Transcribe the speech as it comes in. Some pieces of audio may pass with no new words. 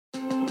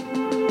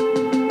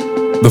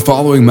The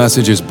following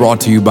message is brought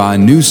to you by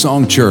New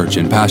Song Church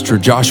and Pastor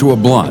Joshua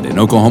Blunt in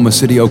Oklahoma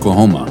City,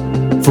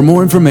 Oklahoma. For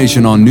more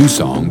information on New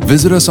Song,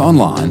 visit us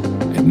online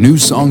at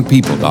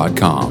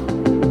newsongpeople.com.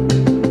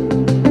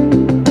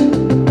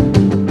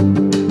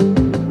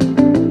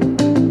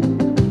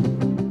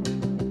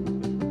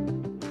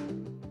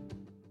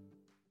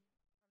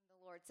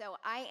 So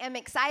I am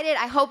excited.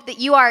 I hope that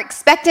you are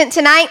expectant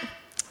tonight.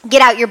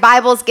 Get out your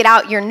Bibles, get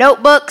out your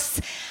notebooks,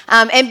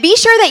 and be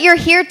sure that you're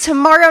here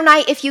tomorrow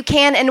night if you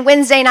can, and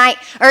Wednesday night,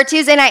 or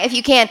Tuesday night if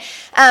you can.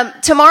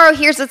 Tomorrow,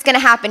 here's what's going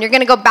to happen. You're going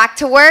to go back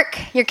to work,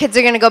 your kids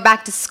are going to go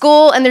back to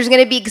school, and there's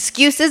going to be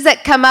excuses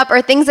that come up,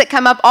 or things that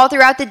come up all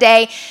throughout the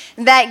day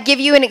that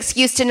give you an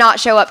excuse to not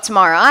show up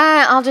tomorrow.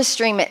 I'll just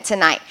stream it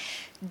tonight.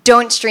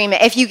 Don't stream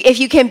it. If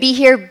you can be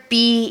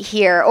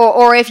here.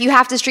 Or if you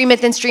have to stream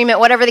it, then stream it,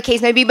 whatever the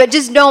case may be, but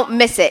just don't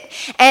miss it.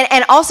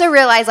 And also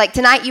realize, like,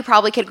 tonight you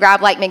probably could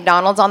grab, like,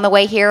 McDonald's on the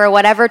way here or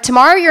whatever.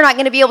 Tomorrow you're not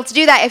going to be able to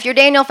do that if you're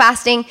Daniel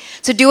fasting.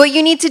 So do what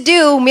you need to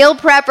do, meal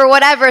prep or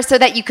whatever, so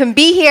that you can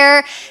be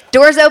here.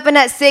 Doors open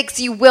at 6.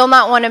 You will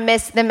not want to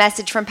miss the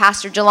message from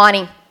Pastor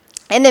Jelani.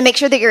 And then make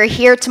sure that you're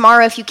here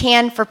tomorrow if you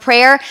can for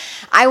prayer.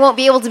 I won't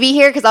be able to be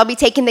here because I'll be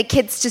taking the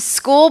kids to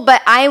school,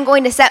 but I am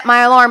going to set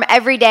my alarm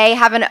every day,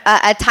 having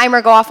a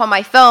timer go off on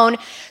my phone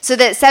so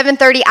that at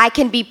 7:30 I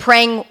can be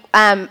praying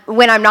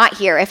when I'm not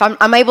here. If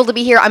I'm able to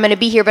be here, I'm going to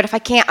be here, but if I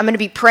can't, I'm going to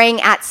be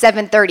praying at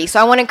 7:30. So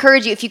I want to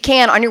encourage you, if you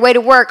can, on your way to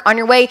work, on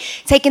your way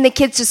taking the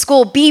kids to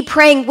school, be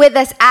praying with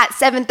us at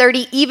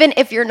 7:30, even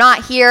if you're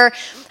not here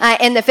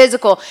in the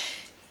physical.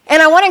 And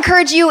I want to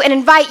encourage you and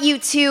invite you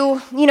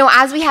to,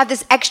 as we have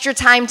this extra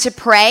time to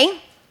pray,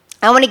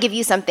 I want to give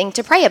you something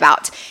to pray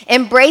about.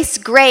 Embrace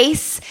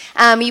Grace.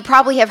 You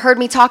probably have heard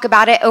me talk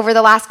about it over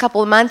the last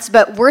couple of months,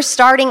 but we're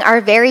starting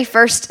our very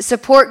first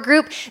support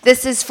group.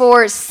 This is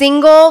for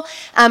single,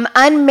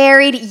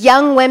 unmarried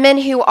young women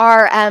who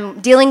are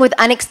dealing with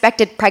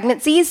unexpected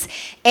pregnancies.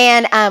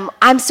 And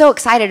I'm so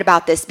excited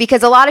about this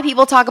because a lot of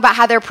people talk about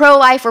how they're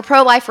pro-life or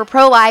pro-life or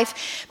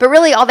pro-life, but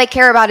really all they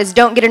care about is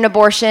don't get an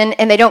abortion,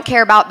 and they don't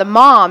care about the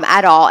mom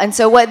at all. And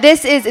so what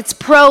this is, it's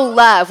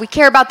pro-love. We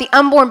care about the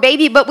unborn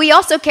baby, but we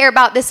also care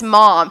about this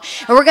mom,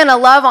 and we're going to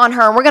love on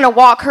her, and we're going to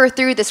walk her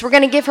through this. We're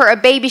going to give her a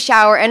baby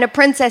shower and a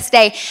princess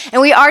day,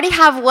 and we already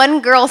have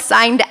one girl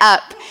signed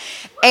up,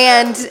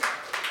 and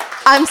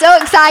I'm so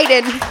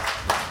excited,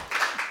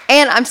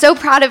 and I'm so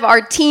proud of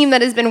our team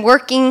that has been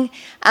working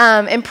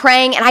and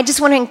praying, and I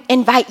just want to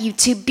invite you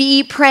to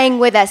be praying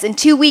with us. In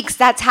 2 weeks,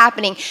 that's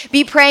happening.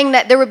 Be praying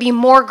that there would be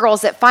more girls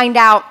that find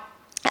out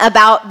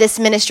about this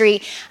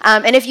ministry.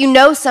 And if you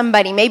know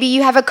somebody, maybe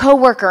you have a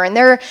coworker and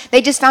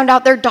they just found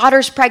out their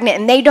daughter's pregnant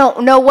and they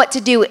don't know what to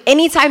do.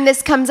 Anytime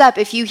this comes up,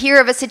 if you hear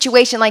of a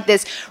situation like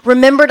this,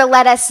 remember to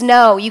let us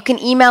know. You can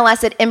email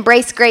us at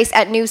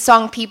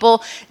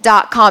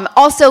embracegrace@newsongpeople.com.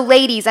 Also,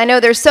 ladies, I know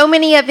there's so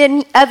many of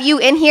you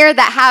in here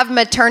that have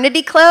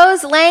maternity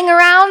clothes laying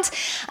around.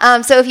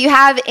 So if you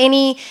have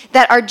any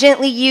that are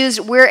gently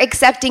used, we're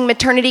accepting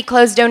maternity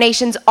clothes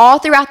donations all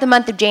throughout the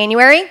month of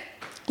January.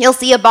 You'll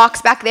see a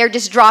box back there.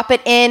 Just drop it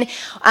in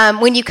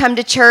when you come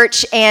to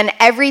church. And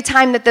every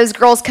time that those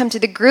girls come to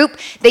the group,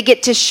 they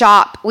get to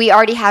shop. We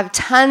already have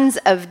tons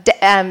of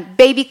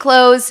baby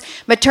clothes,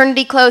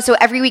 maternity clothes. So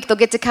every week they'll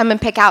get to come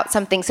and pick out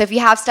something. So if you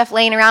have stuff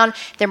laying around,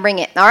 then bring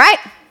it. All right?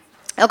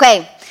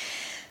 Okay.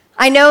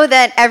 I know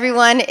that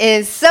everyone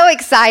is so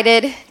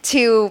excited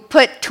to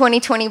put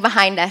 2020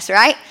 behind us,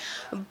 right?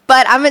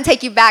 But I'm going to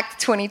take you back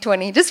to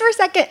 2020 just for a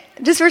second.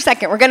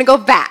 We're going to go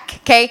back,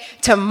 okay,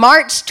 to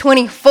March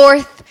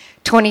 24th,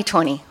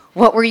 2020.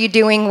 What were you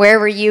doing? Where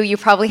were you? You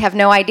probably have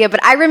no idea,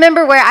 but I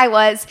remember where I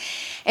was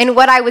and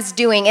what I was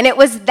doing. And it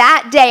was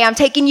that day. I'm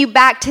taking you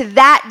back to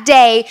that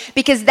day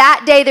because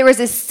that day there was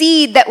a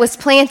seed that was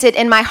planted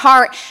in my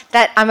heart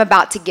that I'm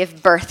about to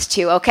give birth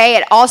to, okay?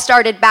 It all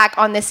started back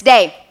on this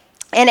day.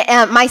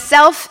 And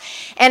myself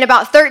and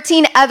about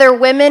 13 other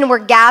women were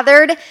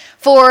gathered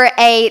for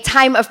a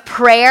time of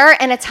prayer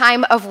and a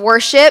time of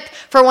worship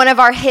for one of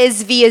our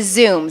His via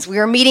Zooms. We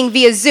were meeting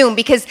via Zoom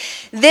because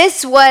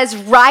this was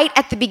right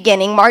at the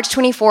beginning, March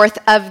 24th,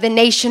 of the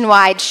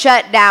nationwide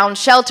shutdown,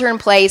 shelter in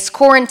place,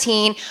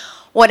 quarantine,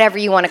 whatever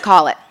you want to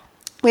call it.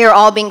 We were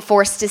all being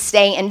forced to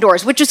stay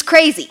indoors, which was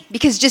crazy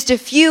because just a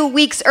few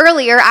weeks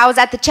earlier, I was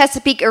at the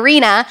Chesapeake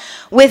Arena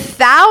with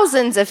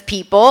thousands of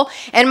people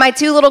and my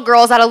two little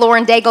girls at a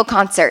Lauren Daigle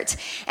concert.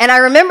 And I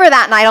remember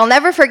that night, I'll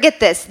never forget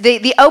this.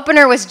 The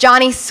opener was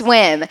Johnny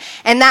Swim.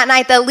 And that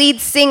night, the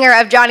lead singer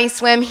of Johnny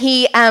Swim,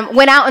 he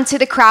went out into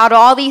the crowd,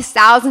 all these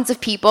thousands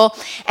of people,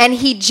 and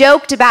he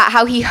joked about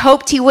how he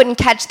hoped he wouldn't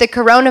catch the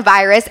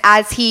coronavirus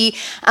as he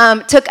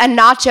took a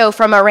nacho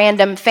from a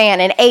random fan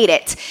and ate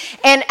it.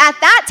 And at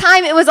that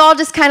time, it was all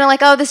just kind of like,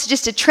 oh, this is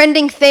just a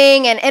trending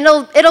thing, and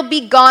it'll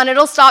be gone.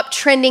 It'll stop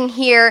trending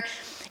here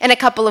in a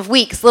couple of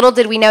weeks. Little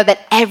did we know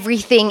that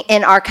everything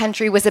in our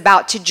country was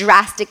about to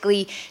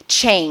drastically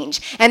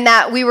change, and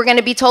that we were going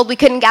to be told we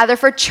couldn't gather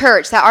for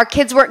church, that our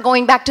kids weren't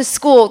going back to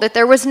school, that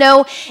there was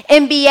no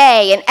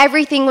NBA, and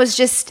everything was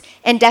just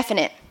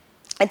indefinite.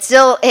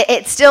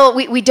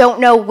 we don't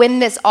know when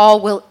this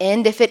all will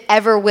end, if it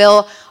ever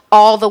will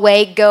all the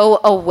way go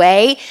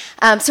away.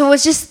 So it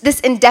was just this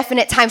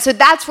indefinite time. So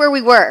that's where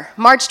we were,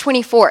 March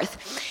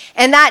 24th.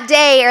 And that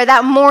day or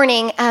that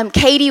morning,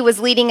 Katie was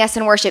leading us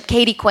in worship,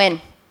 Katie Quinn.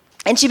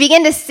 And she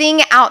began to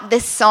sing out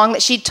this song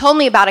that she'd told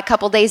me about a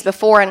couple days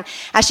before. And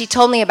as she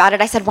told me about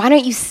it, I said, why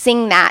don't you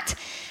sing that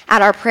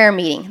at our prayer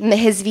meeting, in the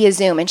His via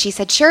Zoom? And she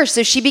said, sure.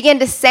 So she began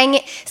to sing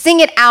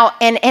it out.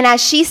 And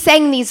as she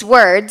sang these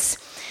words,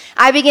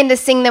 I began to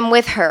sing them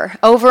with her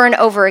over and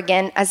over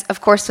again, as of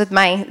course with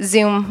my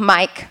Zoom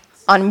mic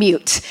on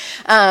mute.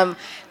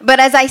 But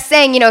as I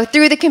sang,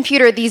 through the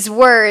computer, these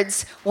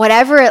words,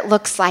 whatever it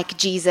looks like,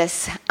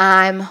 Jesus,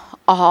 I'm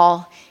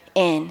all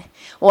in.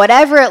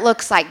 Whatever it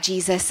looks like,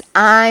 Jesus,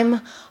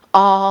 I'm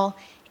all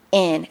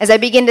in. As I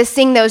began to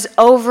sing those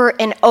over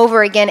and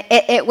over again,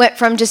 it went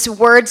from just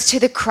words to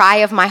the cry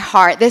of my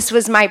heart. This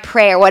was my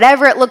prayer.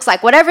 Whatever it looks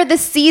like, whatever the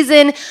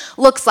season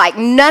looks like,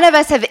 none of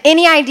us have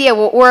any idea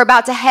what we're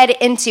about to head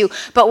into,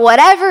 but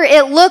whatever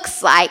it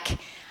looks like,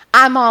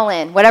 I'm all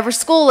in. Whatever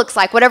school looks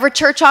like, whatever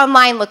church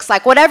online looks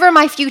like, whatever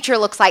my future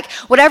looks like,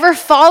 whatever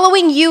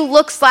following you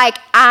looks like,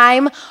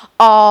 I'm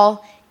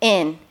all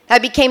in.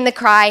 That became the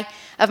cry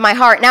of my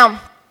heart.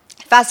 Now,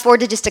 fast forward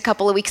to just a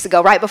couple of weeks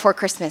ago, right before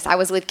Christmas, I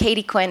was with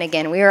Katie Quinn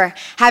again. We were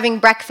having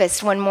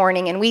breakfast one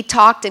morning, and we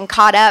talked and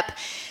caught up,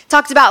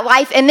 talked about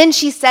life. And then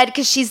she said,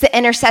 because she's the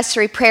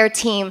intercessory prayer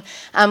team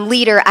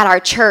leader at our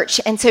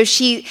church, and so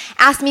she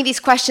asked me these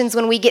questions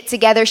when we get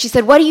together. She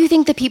said, what do you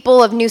think the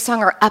people of New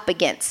Song are up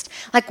against?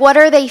 Like, what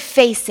are they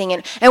facing?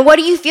 And what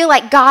do you feel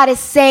like God is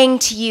saying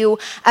to you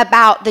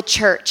about the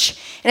church?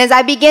 And as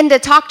I began to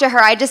talk to her,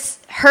 I just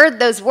heard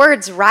those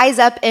words rise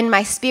up in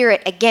my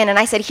spirit again. And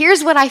I said,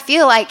 here's what I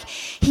feel like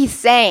he's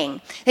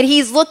saying. That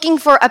he's looking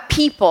for a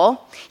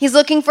people. He's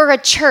looking for a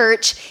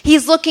church.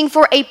 He's looking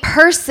for a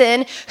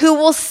person who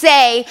will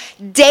say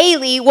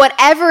daily,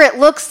 whatever it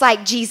looks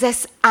like,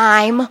 Jesus,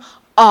 I'm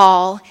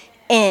all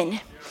in.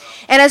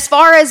 And as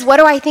far as what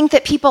do I think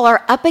that people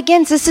are up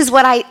against, this is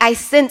what I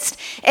sensed.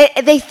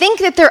 They think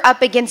that they're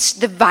up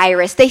against the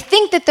virus. They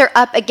think that they're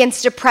up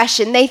against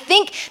depression. They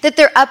think that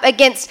they're up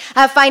against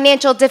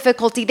financial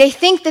difficulty. They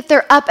think that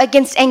they're up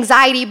against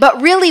anxiety.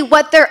 But really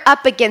what they're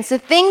up against, the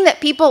thing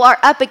that people are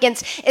up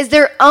against is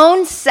their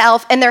own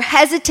self and their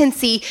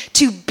hesitancy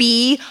to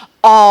be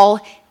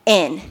all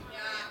in.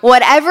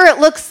 Whatever it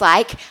looks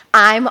like,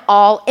 I'm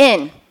all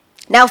in.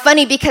 Now,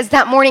 funny, because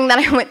that morning that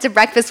I went to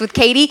breakfast with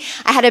Katie,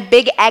 I had a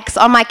big X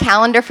on my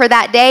calendar for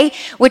that day,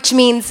 which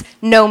means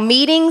no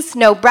meetings,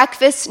 no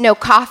breakfast, no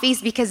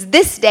coffees, because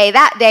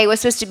that day was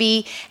supposed to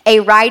be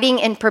a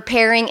writing and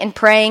preparing and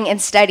praying and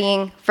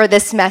studying for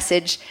this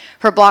message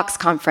for Blocks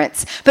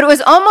Conference. But it was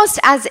almost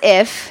as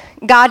if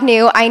God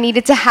knew I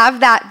needed to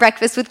have that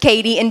breakfast with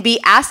Katie and be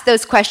asked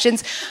those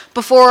questions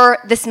before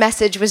this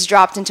message was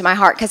dropped into my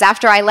heart. Because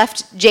after I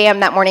left JM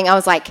that morning, I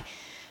was like,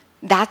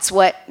 that's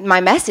what my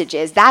message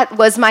is. That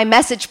was my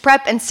message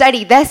prep and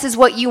study. This is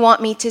what you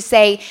want me to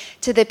say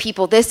to the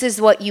people. This is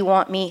what you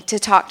want me to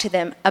talk to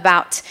them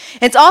about.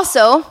 It's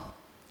also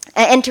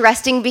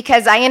interesting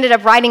because I ended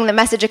up writing the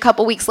message a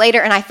couple weeks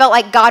later, and I felt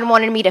like God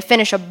wanted me to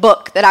finish a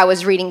book that I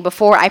was reading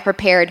before I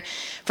prepared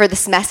for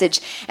this message.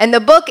 And the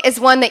book is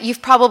one that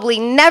you've probably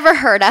never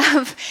heard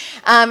of.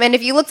 And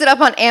if you looked it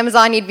up on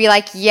Amazon, you'd be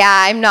like,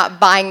 yeah, I'm not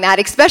buying that,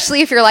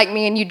 especially if you're like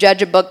me and you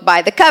judge a book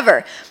by the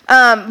cover.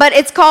 But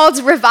it's called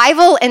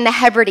Revival in the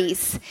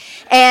Hebrides.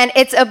 And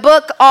it's a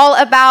book all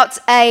about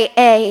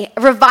a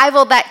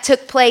revival that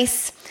took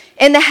place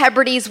in the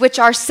Hebrides, which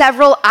are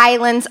several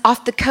islands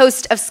off the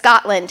coast of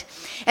Scotland.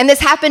 And this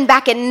happened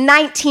back in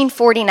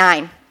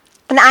 1949.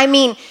 And I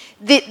mean,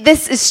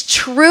 this is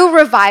true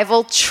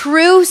revival,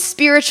 true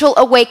spiritual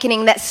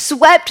awakening that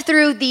swept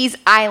through these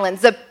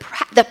islands.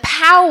 The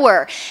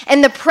power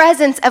and the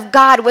presence of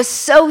God was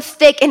so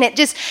thick, and it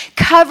just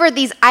covered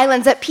these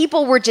islands that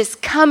people were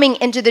just coming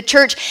into the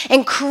church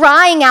and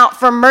crying out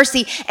for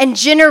mercy, and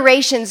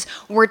generations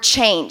were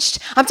changed.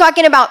 I'm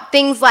talking about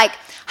things like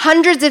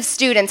hundreds of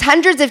students,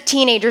 hundreds of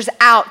teenagers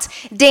out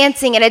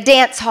dancing at a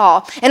dance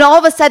hall. And all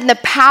of a sudden, the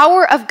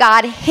power of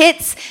God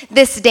hits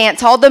this dance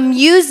hall. The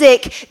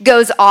music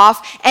goes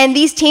off, and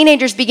these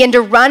teenagers begin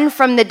to run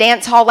from the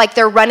dance hall like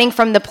they're running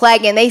from the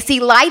plague. And they see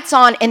lights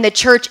on in the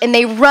church, and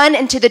they run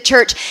into the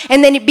church,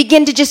 and then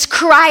begin to just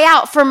cry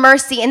out for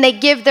mercy, and they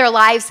give their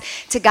lives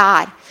to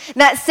God.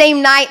 That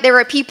same night, there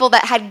were people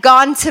that had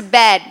gone to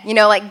bed,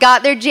 like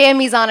got their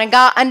jammies on and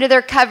got under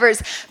their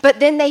covers, but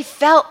then they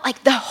felt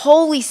like the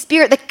Holy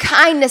Spirit, the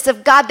kindness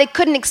of God, they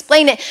couldn't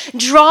explain it,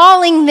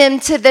 drawing them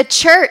to the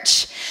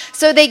church.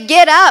 So they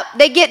get up,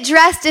 they get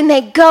dressed, and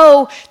they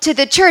go to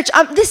the church.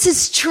 This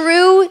is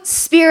true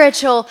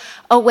spiritual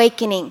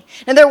awakening.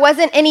 Now, there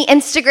wasn't any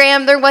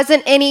Instagram, there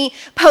wasn't any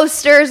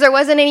posters, there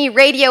wasn't any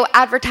radio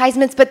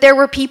advertisements, but there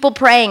were people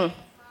praying.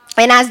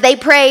 And as they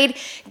prayed,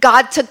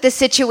 God took the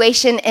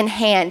situation in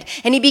hand,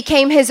 and he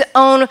became his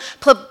own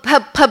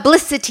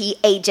publicity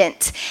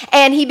agent.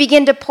 And he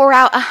began to pour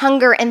out a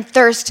hunger and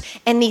thirst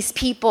in these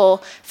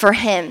people for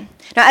him.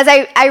 Now, as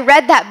I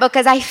read that book,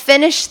 as I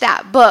finished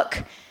that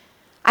book,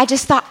 I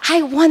just thought,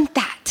 I want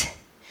that.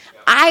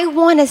 I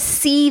want to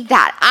see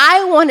that.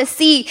 I want to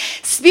see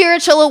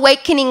spiritual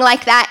awakening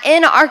like that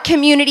in our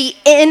community,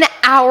 in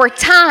our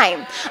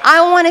time.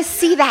 I want to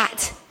see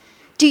that.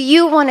 Do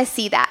you want to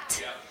see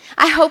that?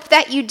 I hope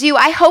that you do.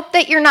 I hope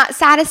that you're not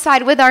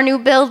satisfied with our new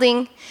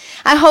building.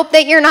 I hope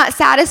that you're not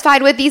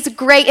satisfied with these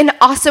great and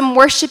awesome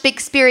worship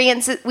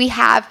experiences we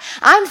have.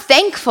 I'm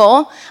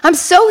thankful. I'm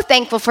so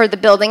thankful for the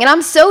building, and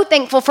I'm so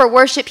thankful for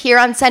worship here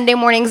on Sunday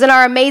mornings and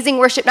our amazing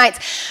worship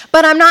nights,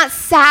 but I'm not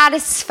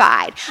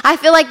satisfied. I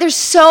feel like there's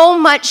so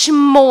much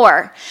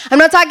more. I'm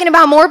not talking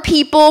about more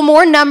people,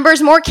 more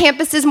numbers, more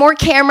campuses, more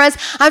cameras.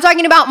 I'm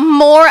talking about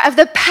more of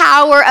the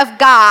power of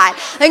God,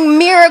 like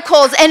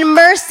miracles and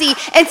mercy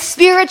and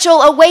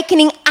spiritual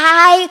awakening.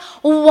 I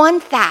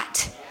want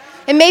that.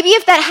 And maybe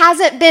if that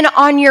hasn't been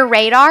on your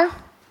radar,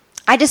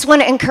 I just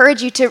want to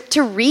encourage you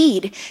to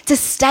read, to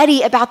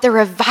study about the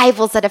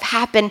revivals that have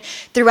happened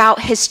throughout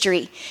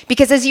history.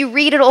 Because as you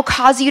read, it'll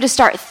cause you to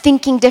start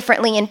thinking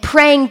differently and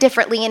praying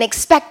differently and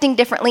expecting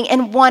differently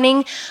and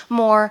wanting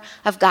more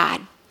of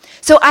God.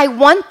 So I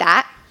want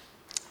that,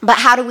 but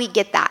how do we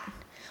get that?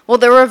 Well,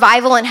 the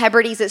revival in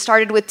Hebrides, it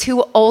started with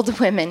two old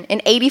women,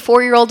 an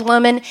 84-year-old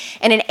woman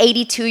and an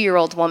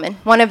 82-year-old woman.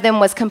 One of them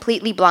was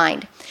completely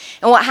blind.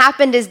 And what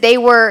happened is they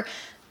were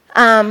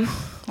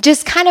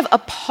just kind of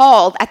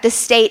appalled at the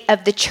state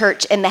of the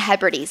church in the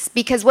Hebrides,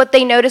 because what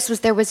they noticed was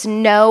there was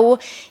no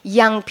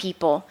young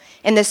people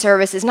in the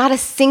services. Not a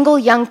single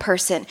young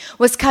person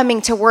was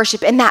coming to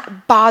worship, and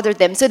that bothered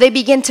them. So they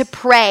began to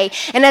pray,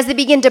 and as they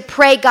began to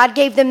pray, God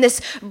gave them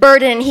this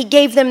burden, and he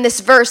gave them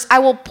this verse, I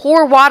will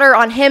pour water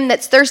on him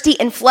that's thirsty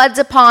and floods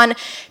upon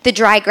the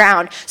dry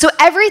ground. So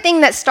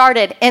everything that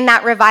started in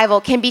that revival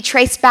can be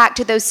traced back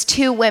to those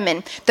two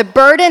women. The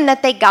burden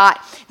that they got,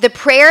 the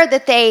prayer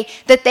that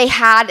they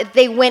had,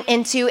 they went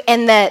into,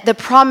 and the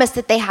promise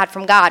that they had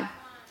from God.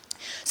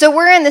 So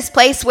we're in this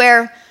place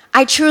where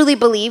I truly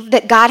believe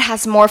that God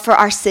has more for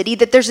our city,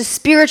 that there's a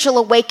spiritual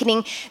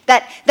awakening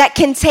that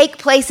can take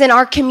place in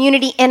our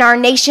community, in our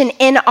nation,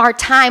 in our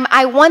time.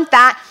 I want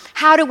that.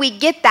 How do we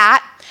get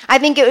that? I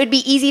think it would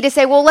be easy to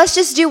say, well, let's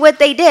just do what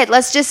they did.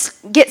 Let's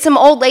just get some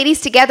old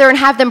ladies together and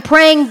have them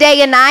praying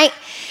day and night.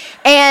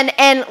 And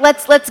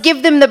let's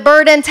give them the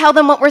burden, tell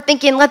them what we're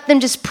thinking, let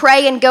them just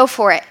pray and go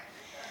for it.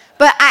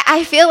 But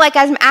I feel like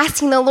as I'm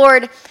asking the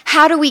Lord,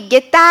 how do we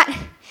get that?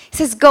 He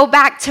says, go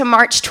back to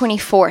March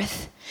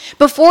 24th.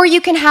 Before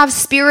you can have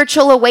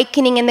spiritual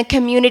awakening in the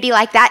community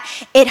like that,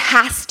 it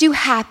has to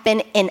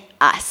happen in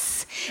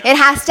us. It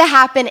has to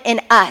happen in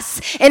us.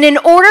 And in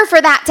order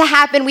for that to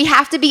happen, we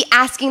have to be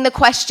asking the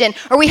question,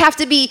 or we have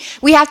to be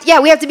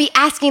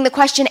asking the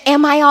question,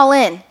 am I all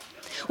in?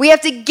 We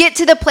have to get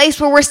to the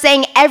place where we're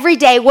saying every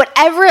day,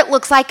 whatever it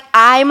looks like,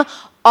 I'm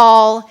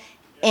all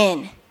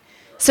in.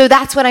 So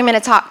that's what I'm going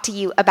to talk to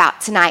you about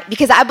tonight,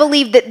 because I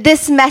believe that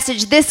this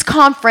message, this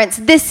conference,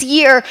 this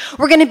year,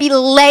 we're going to be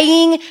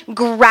laying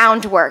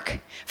groundwork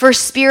for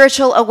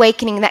spiritual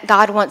awakening that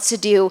God wants to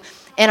do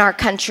in our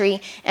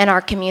country and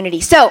our community.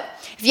 So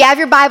if you have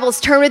your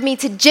Bibles, turn with me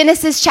to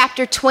Genesis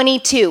chapter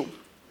 22.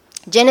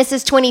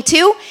 Genesis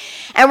 22,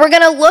 and we're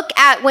going to look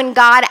at when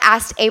God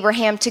asked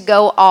Abraham to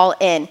go all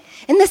in.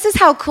 And this is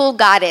how cool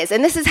God is.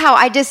 And this is how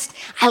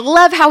I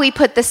love how he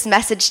put this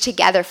message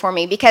together for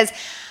me, because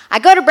I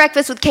go to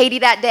breakfast with Katie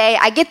that day.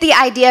 I get the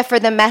idea for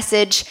the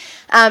message.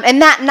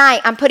 And that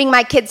night, I'm putting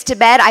my kids to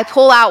bed. I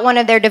pull out one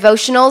of their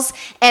devotionals.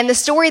 And the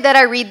story that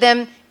I read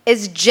them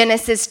is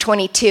Genesis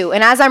 22.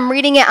 And as I'm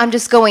reading it, I'm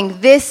just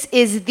going, this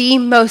is the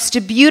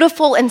most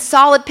beautiful and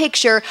solid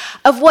picture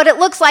of what it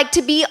looks like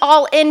to be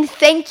all in.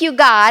 Thank you,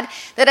 God,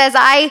 that as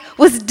I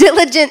was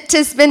diligent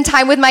to spend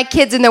time with my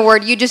kids in the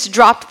Word, you just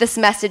dropped this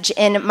message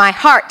in my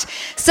heart.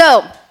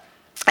 So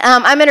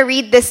I'm going to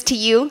read this to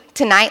you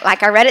tonight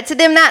like I read it to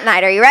them that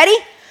night. Are you ready?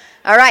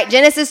 All right,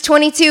 Genesis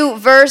 22,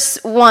 verse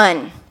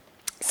 1.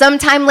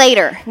 Sometime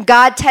later,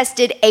 God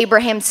tested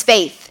Abraham's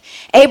faith.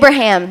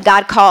 Abraham,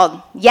 God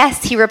called.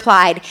 Yes, he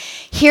replied,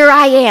 here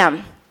I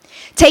am.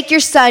 Take your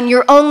son,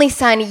 your only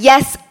son,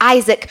 yes,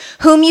 Isaac,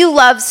 whom you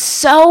love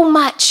so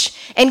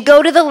much, and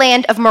go to the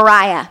land of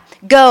Moriah.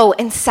 Go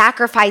and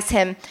sacrifice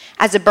him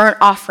as a burnt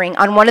offering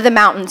on one of the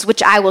mountains,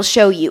 which I will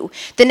show you.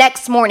 The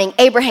next morning,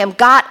 Abraham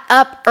got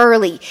up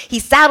early. He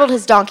saddled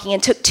his donkey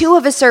and took 2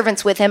 of his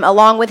servants with him,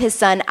 along with his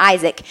son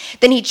Isaac.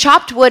 Then he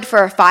chopped wood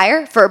for a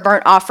fire, for a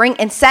burnt offering,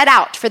 and set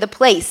out for the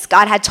place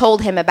God had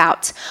told him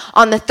about.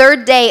 On the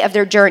 3rd day of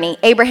their journey,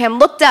 Abraham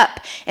looked up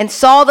and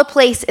saw the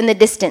place in the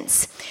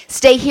distance.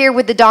 Stay here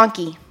with the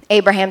donkey,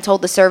 Abraham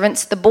told the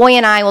servants. The boy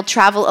and I will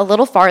travel a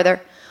little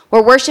farther.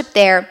 We'll worship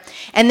there,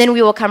 and then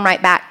we will come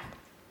right back.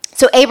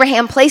 So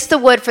Abraham placed the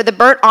wood for the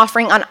burnt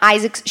offering on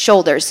Isaac's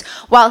shoulders,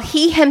 while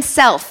he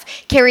himself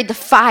carried the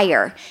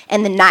fire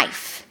and the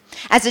knife.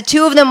 As the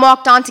two of them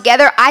walked on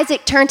together,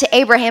 Isaac turned to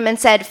Abraham and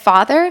said,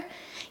 "Father?"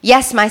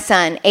 "Yes, my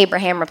son,"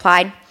 Abraham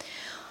replied.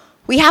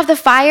 "We have the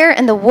fire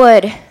and the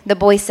wood," the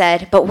boy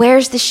said, "but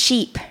where's the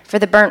sheep for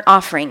the burnt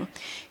offering?"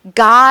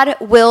 "God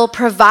will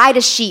provide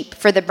a sheep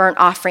for the burnt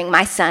offering,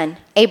 my son,"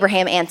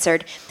 Abraham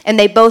answered, and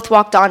they both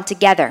walked on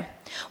together.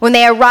 When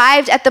they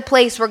arrived at the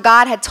place where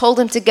God had told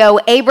him to go,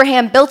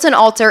 Abraham built an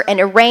altar and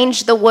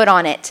arranged the wood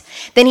on it.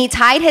 Then he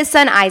tied his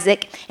son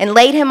Isaac and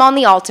laid him on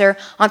the altar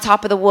on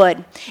top of the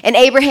wood. And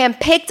Abraham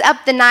picked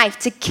up the knife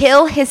to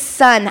kill his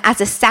son as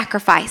a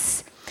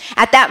sacrifice.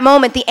 At that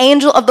moment, the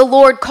angel of the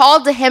Lord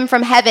called to him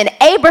from heaven,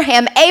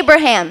 "Abraham,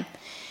 Abraham."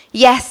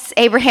 "Yes,"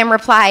 Abraham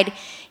replied,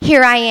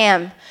 "here I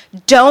am."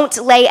 "Don't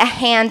lay a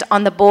hand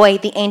on the boy,"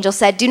 the angel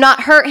said. "Do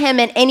not hurt him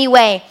in any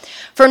way.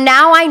 For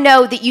now I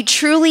know that you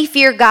truly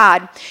fear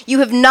God. You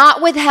have not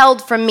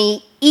withheld from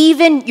me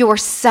even your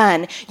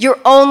son, your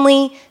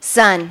only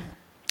son."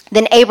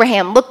 Then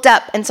Abraham looked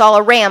up and saw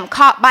a ram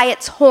caught by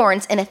its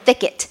horns in a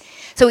thicket.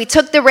 So he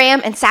took the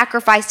ram and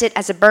sacrificed it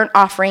as a burnt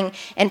offering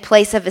in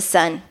place of his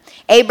son.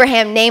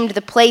 Abraham named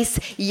the place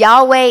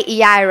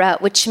Yahweh-Yireh,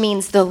 which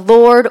means the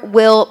Lord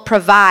will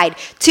provide.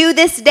 To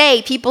this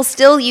day, people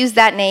still use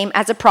that name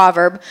as a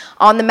proverb.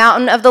 On the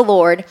mountain of the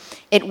Lord,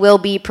 it will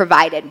be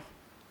provided.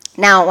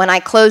 Now, when I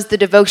closed the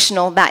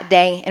devotional that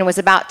day and was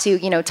about to,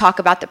 talk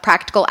about the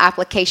practical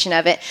application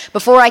of it,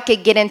 before I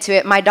could get into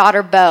it, my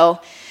daughter, Bo,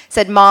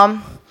 said,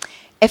 "Mom,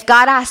 if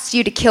God asked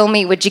you to kill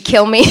me, would you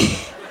kill me?"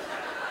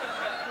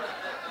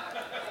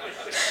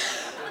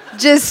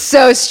 Just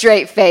so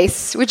straight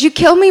face. "Would you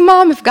kill me,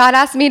 Mom, if God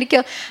asked me to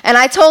kill?" And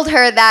I told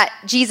her that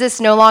Jesus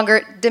no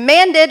longer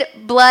demanded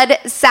blood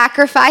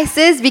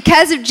sacrifices.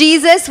 Because of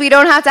Jesus, we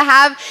don't have to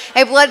have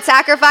a blood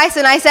sacrifice.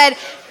 And I said,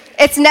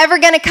 "It's never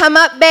going to come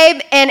up, babe,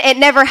 and it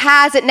never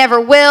has, it never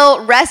will.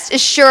 Rest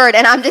assured."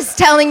 And I'm just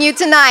telling you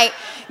tonight,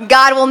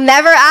 God will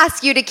never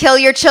ask you to kill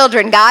your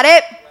children. Got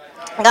it?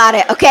 Got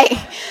it. Okay.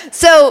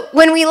 So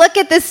when we look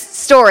at this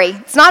story,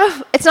 it's not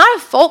a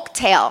folk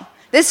tale.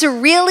 This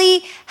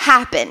really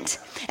happened.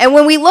 And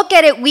when we look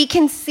at it, we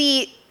can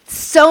see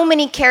so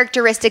many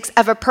characteristics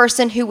of a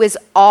person who is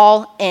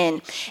all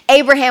in.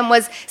 Abraham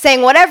was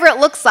saying, whatever it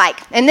looks like,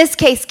 in this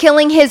case,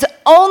 killing his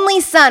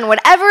only son,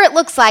 whatever it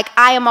looks like,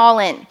 I am all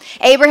in.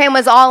 Abraham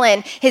was all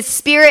in. His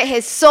spirit,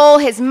 his soul,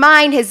 his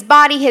mind, his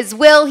body, his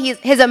will,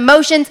 his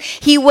emotions,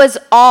 he was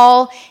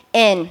all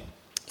in.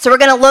 So we're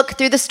going to look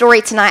through the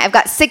story tonight. I've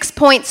got 6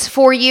 points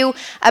for you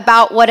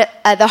about what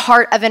the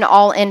heart of an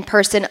all-in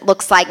person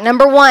looks like.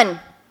 Number 1,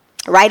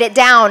 write it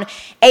down.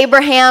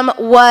 Abraham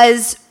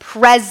was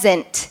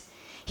present.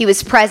 He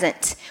was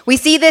present. We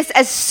see this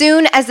as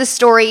soon as the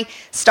story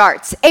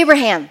starts.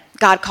 "Abraham,"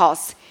 God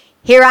calls.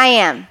 "Here I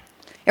am."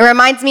 It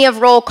reminds me of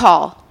roll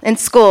call in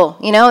school.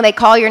 They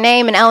call your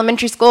name in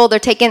elementary school. They're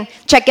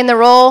checking the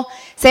roll.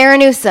 "Sarah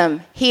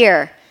Newsom,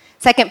 here."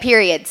 Second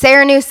period,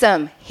 "Sarah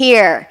Newsom,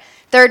 here."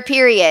 Third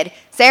period,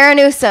 "Sarah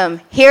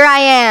Newsom, here I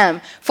am."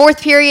 Fourth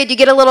period, you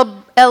get a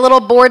little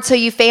bored, so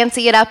you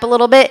fancy it up a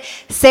little bit.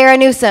 "Sarah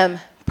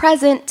Newsom,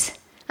 present.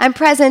 I'm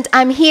present.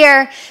 I'm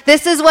here."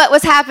 This is what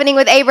was happening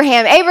with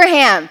Abraham.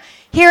 "Abraham,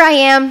 here I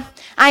am.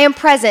 I am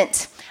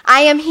present.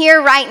 I am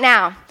here right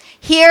now.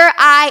 Here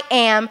I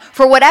am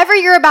for whatever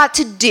you're about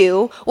to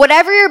do,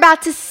 whatever you're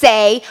about to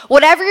say,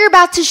 whatever you're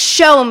about to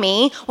show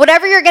me,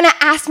 whatever you're going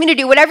to ask me to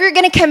do, whatever you're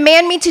going to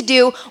command me to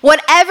do,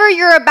 whatever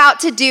you're about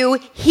to do,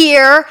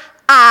 here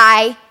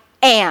I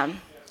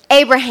am."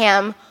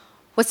 Abraham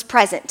was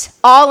present.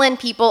 All in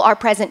people are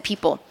present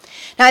people.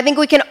 Now, I think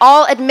we can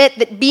all admit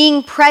that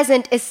being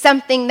present is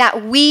something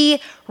that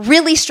we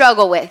really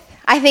struggle with.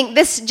 I think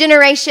this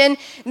generation,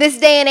 this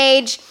day and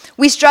age,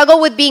 we struggle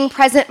with being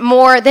present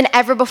more than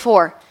ever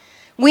before.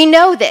 We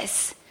know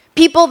this.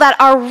 People that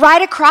are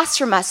right across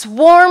from us,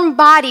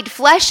 warm-bodied,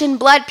 flesh and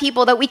blood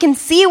people that we can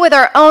see with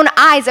our own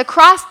eyes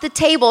across the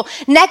table,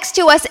 next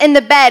to us in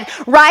the bed,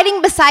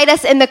 riding beside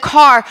us in the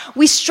car,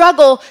 we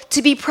struggle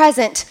to be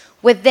present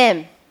with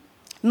them.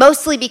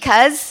 Mostly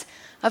because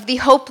of the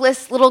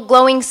hopeless little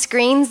glowing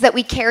screens that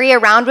we carry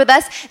around with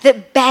us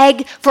that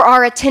beg for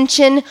our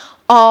attention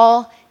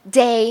all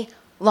day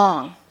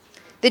long.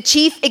 The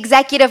chief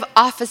executive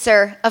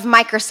officer of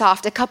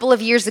Microsoft a couple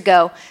of years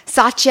ago,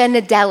 Satya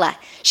Nadella,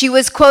 she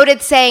was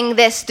quoted saying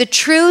this: "The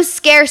true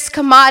scarce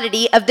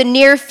commodity of the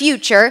near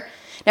future,"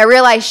 now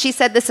realize she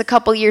said this a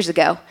couple years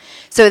ago,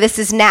 so this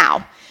is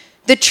now.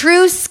 "The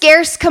true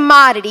scarce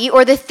commodity,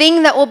 or the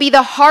thing that will be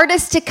the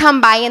hardest to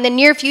come by in the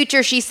near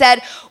future," she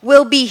said,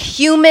 "will be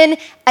human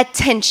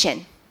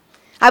attention."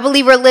 I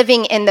believe we're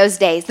living in those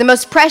days. The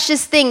most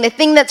precious thing, the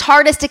thing that's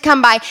hardest to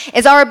come by,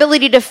 is our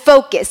ability to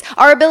focus,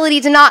 our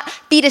ability to not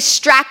be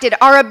distracted,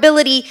 our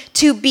ability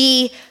to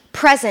be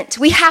present.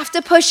 We have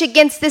to push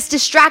against this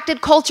distracted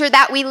culture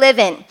that we live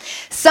in.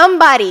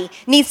 Somebody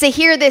needs to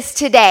hear this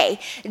today.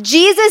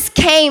 Jesus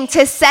came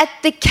to set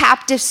the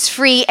captives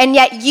free, and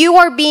yet you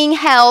are being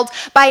held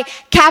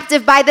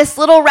captive by this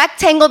little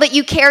rectangle that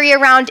you carry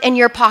around in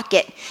your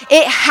pocket.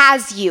 It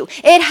has you.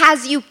 It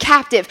has you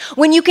captive.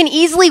 When you can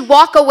easily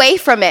walk away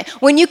from it,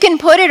 when you can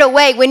put it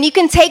away, when you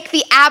can take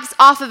the apps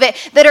off of it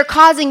that are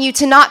causing you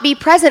to not be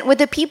present with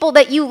the people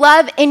that you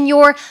love in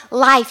your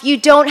life. You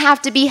don't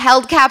have to be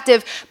held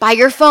captive by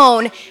your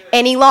phone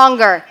any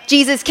longer.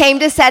 Jesus came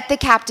to set the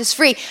captives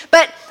free.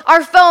 But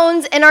our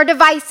phones and our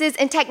devices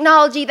and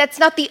technology, that's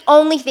not the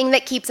only thing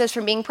that keeps us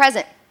from being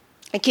present.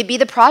 It could be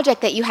the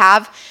project that you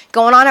have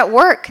going on at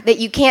work that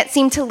you can't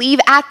seem to leave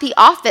at the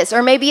office,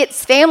 or maybe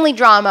it's family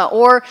drama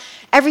or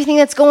everything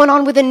that's going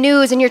on with the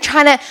news, and you're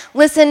trying to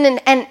listen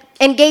and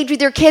engage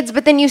with your kids,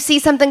 but then you see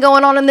something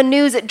going on in the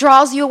news, it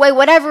draws you away.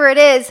 Whatever it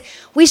is,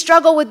 we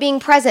struggle with being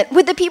present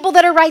with the people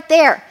that are right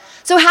there.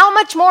 So how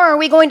much more are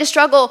we going to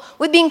struggle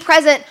with being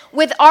present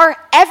with our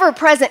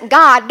ever-present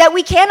God that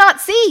we cannot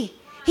see?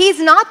 He's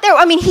not there.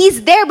 I mean,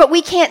 he's there, but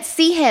we can't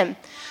see him.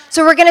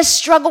 So we're going to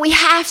struggle. We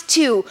have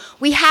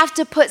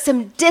to put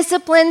some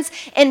disciplines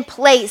in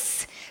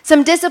place.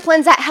 Some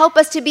disciplines that help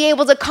us to be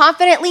able to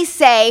confidently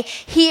say,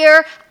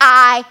 here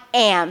I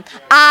am.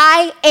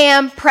 I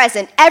am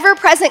present.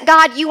 Ever-present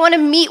God, you want to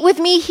meet with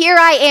me? Here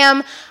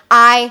I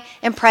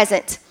am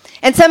present.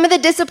 And some of the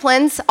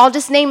disciplines, I'll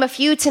just name a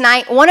few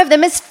tonight. One of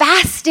them is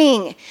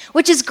fasting,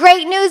 which is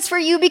great news for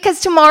you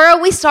because tomorrow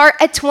we start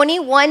a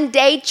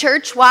 21-day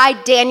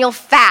church-wide Daniel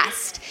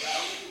fast.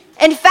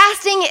 And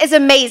fasting is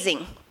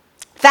amazing.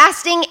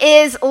 Fasting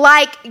is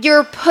like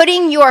you're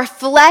putting your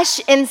flesh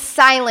in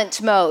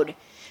silent mode.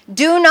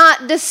 Do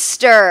not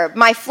disturb.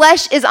 My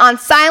flesh is on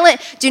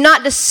silent. Do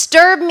not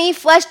disturb me,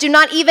 flesh. Do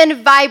not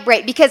even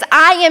vibrate, because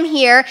I am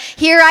here.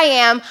 Here I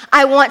am.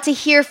 I want to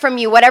hear from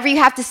you. Whatever you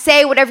have to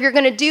say, whatever you're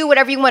going to do,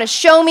 whatever you want to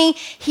show me,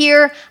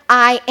 here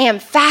I am.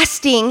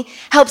 Fasting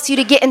helps you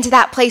to get into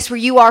that place where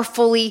you are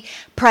fully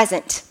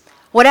present.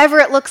 Whatever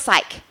it looks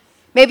like.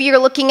 Maybe you're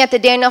looking at the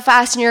Daniel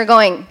fast and you're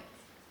going,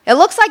 it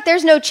looks like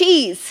there's no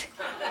cheese.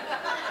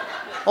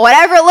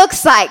 Whatever it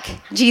looks like,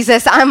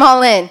 Jesus, I'm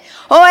all in.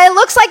 Oh, it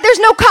looks like there's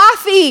no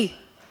coffee.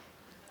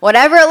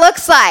 Whatever it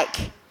looks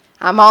like,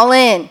 I'm all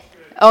in.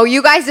 Oh,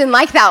 you guys didn't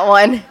like that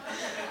one.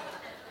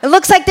 It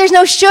looks like there's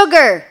no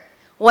sugar.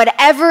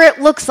 Whatever it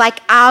looks like,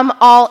 I'm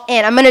all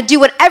in. I'm going to do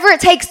whatever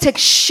it takes to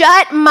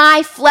shut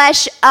my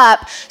flesh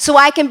up so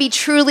I can be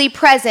truly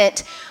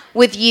present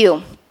with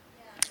you.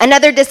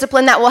 Another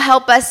discipline that will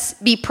help us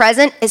be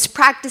present is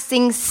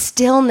practicing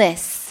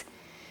stillness.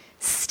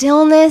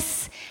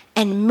 Stillness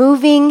and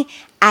moving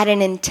at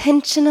an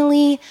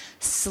intentionally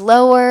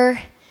slower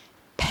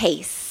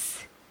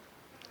pace.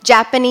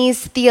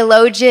 Japanese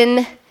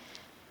theologian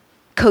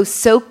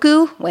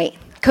Kosuke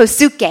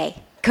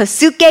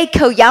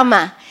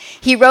Koyama,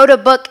 he wrote a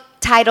book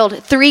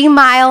titled 3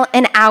 Mile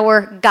an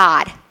Hour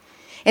God.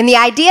 And the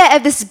idea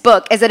of this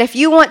book is that if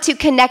you want to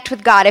connect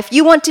with God, if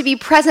you want to be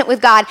present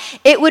with God,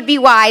 it would be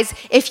wise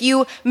if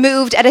you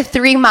moved at a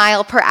 3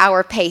 mile per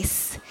hour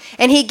pace.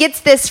 And he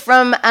gets this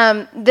from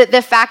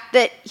the fact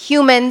that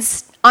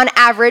humans, on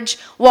average,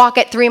 walk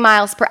at 3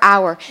 miles per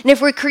hour. And if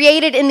we're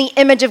created in the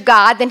image of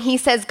God, then he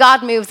says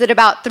God moves at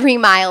about 3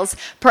 miles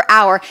per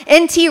hour.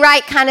 N.T.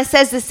 Wright kind of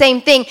says the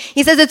same thing.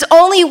 He says it's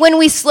only when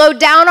we slow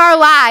down our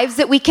lives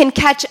that we can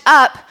catch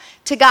up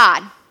to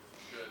God.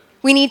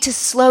 We need to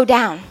slow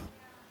down.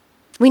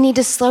 We need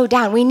to slow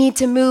down. We need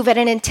to move at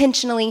an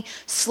intentionally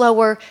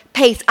slower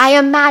pace. I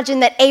imagine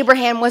that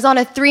Abraham was on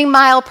a 3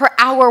 mile per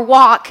hour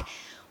walk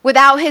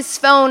without his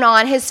phone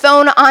on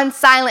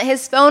silent,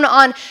 his phone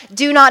on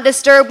do not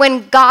disturb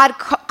when God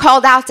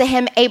called out to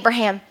him,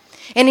 Abraham.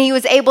 And he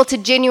was able to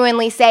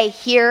genuinely say,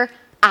 here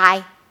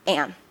I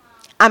am.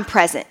 I'm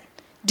present.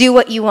 Do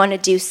what you want to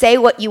do. Say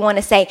what you want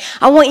to say.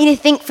 I want you to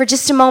think for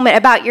just a moment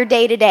about your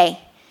day to day.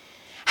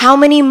 How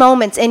many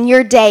moments in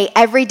your day,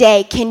 every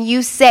day, can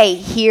you say,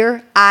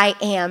 here I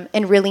am,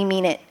 and really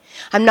mean it?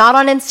 I'm not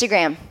on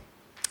Instagram.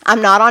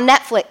 I'm not on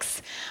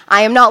Netflix.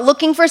 I am not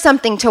looking for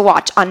something to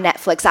watch on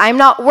Netflix. I am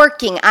not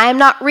working. I am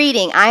not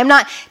reading. I am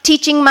not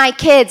teaching my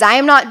kids. I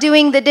am not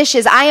doing the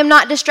dishes. I am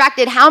not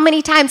distracted. How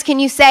many times can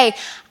you say,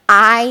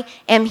 I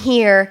am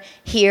here,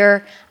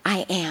 here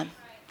I am?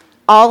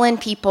 All in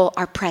people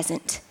are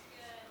present.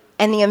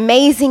 And the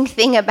amazing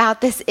thing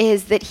about this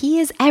is that he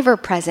is ever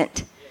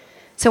present.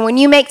 So when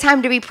you make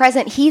time to be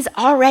present, he's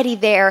already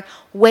there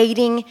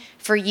waiting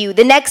for you.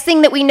 The next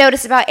thing that we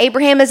notice about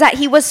Abraham is that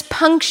he was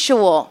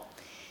punctual.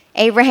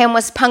 Abraham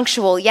was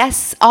punctual.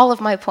 Yes, all of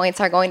my points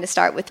are going to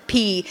start with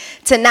P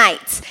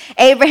tonight.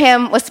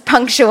 Abraham was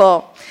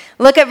punctual.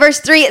 Look at verse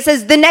 3. It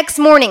says, the next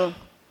morning,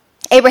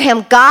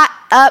 Abraham got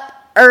up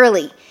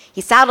early. He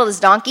saddled his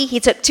donkey.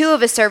 He took 2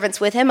 of his servants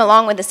with him,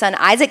 along with his son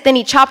Isaac. Then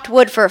he chopped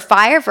wood for a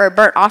fire, for a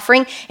burnt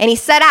offering, and he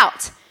set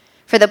out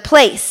for the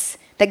place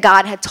that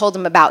God had told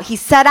him about. He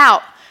set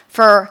out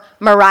for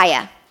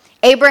Moriah.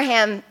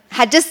 Abraham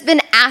had just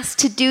been asked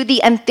to do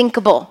the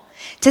unthinkable,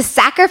 to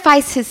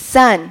sacrifice his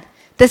son,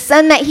 the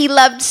son that he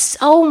loved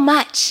so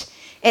much,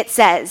 it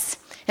says.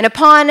 And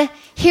upon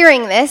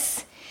hearing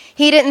this,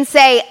 he didn't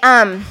say,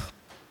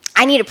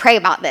 I need to pray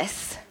about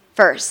this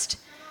first.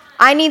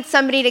 I need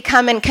somebody to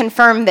come and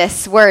confirm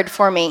this word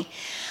for me.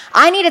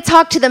 I need to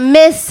talk to the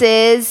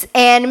missus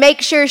and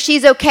make sure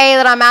she's okay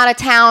that I'm out of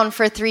town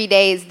for 3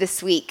 days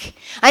this week.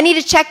 I need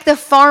to check the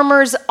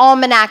farmer's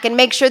almanac and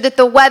make sure that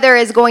the weather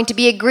is going to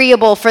be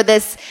agreeable for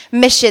this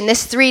mission,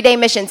 this 3-day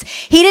missions.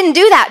 He didn't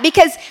do that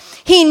because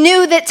he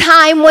knew that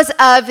time was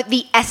of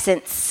the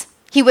essence.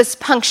 He was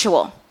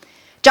punctual.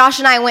 Josh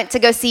and I went to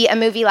go see a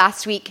movie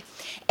last week.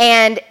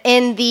 And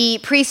in the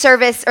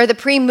pre-service or the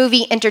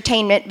pre-movie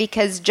entertainment,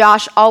 because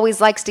Josh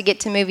always likes to get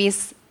to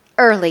movies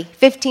early,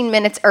 15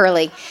 minutes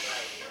early.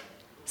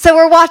 So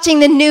we're watching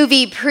the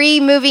Nuvi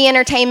pre-movie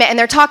entertainment, and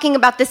they're talking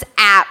about this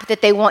app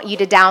that they want you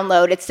to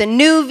download. It's the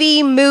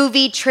Nuvi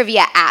Movie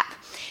Trivia app.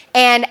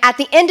 And at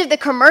the end of the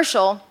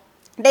commercial,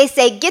 they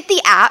say, get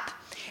the app,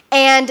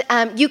 and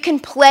you can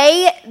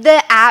play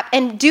the app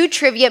and do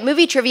trivia,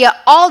 movie trivia,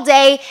 all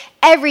day,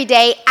 every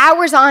day,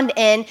 hours on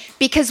end,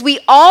 because we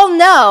all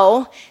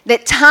know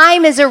that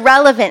time is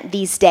irrelevant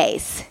these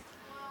days.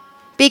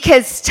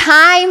 Because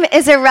time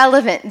is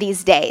irrelevant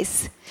these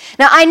days.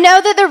 Now, I know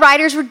that the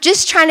writers were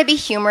just trying to be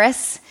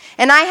humorous,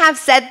 and I have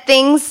said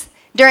things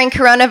during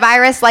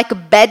coronavirus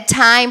like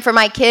bedtime for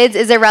my kids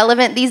is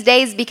irrelevant these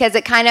days because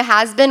it kind of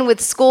has been with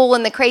school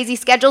and the crazy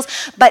schedules,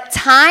 but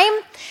time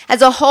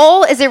as a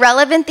whole is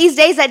irrelevant these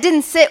days. That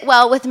didn't sit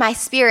well with my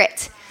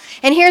spirit.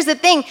 And here's the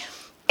thing.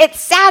 It's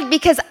sad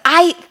because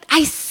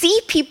I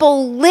see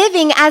people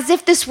living as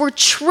if this were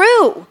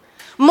true.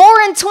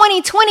 More in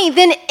 2020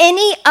 than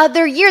any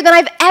other year than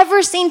I've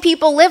ever seen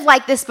people live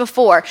like this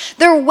before.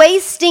 They're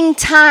wasting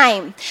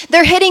time.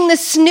 They're hitting the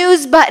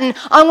snooze button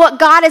on what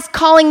God is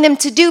calling them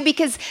to do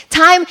because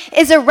time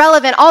is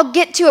irrelevant. I'll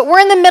get to it. We're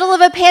in the middle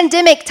of a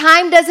pandemic.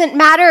 Time doesn't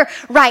matter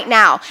right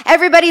now.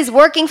 Everybody's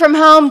working from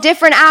home,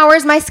 different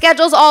hours. My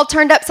schedule's all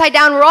turned upside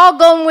down. We're all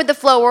going with the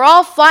flow. We're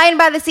all flying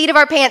by the seat of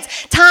our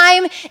pants.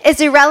 Time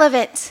is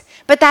irrelevant.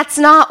 But that's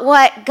not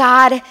what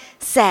God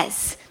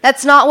says.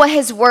 That's not what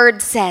his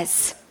word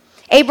says.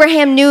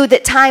 Abraham knew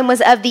that time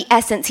was of the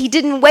essence. He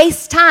didn't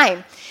waste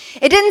time.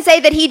 It didn't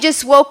say that he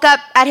just woke up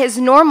at his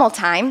normal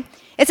time.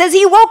 It says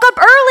he woke up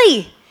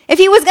early. If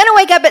he was going to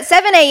wake up at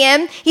 7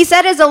 a.m., he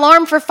set his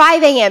alarm for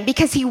 5 a.m.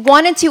 because he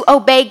wanted to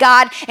obey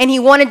God and he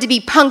wanted to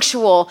be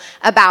punctual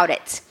about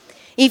it.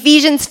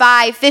 Ephesians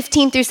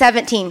 5:15 through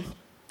 17.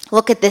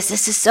 Look at this.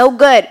 This is so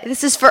good.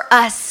 This is for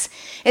us.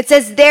 It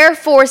says,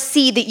 therefore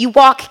see that you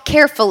walk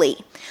carefully,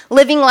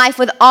 living life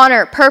with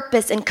honor,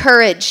 purpose, and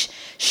courage,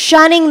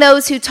 shunning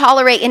those who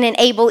tolerate and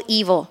enable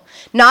evil,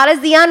 not as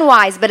the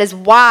unwise, but as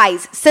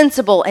wise,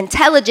 sensible,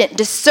 intelligent,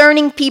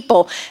 discerning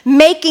people,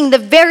 making the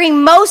very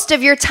most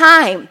of your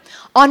time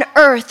on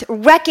earth,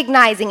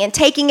 recognizing and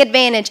taking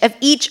advantage of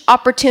each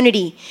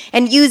opportunity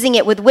and using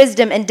it with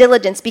wisdom and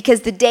diligence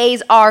because the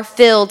days are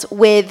filled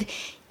with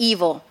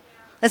evil.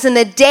 Listen,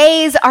 the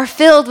days are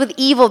filled with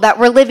evil that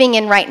we're living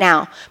in right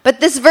now. But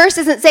this verse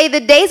doesn't say the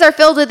days are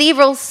filled with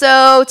evil,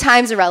 so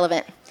time's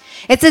irrelevant.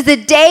 It says the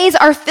days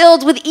are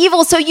filled with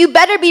evil, so you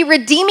better be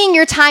redeeming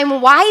your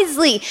time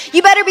wisely.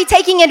 You better be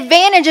taking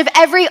advantage of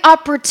every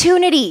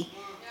opportunity.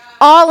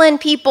 All in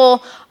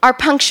people are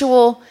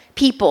punctual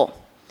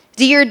people.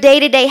 Do your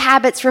day-to-day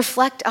habits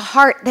reflect a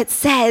heart that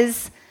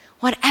says,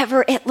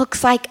 whatever it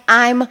looks like,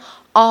 I'm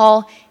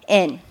all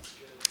in?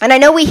 And I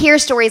know we hear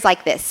stories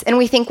like this, and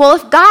we think, well,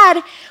 if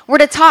God were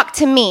to talk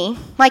to me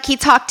like he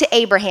talked to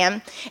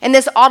Abraham in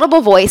this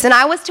audible voice, and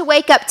I was to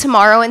wake up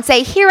tomorrow and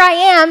say, here I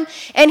am,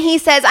 and he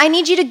says, I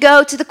need you to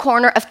go to the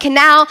corner of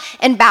Canal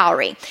and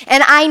Bowery,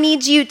 and I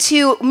need you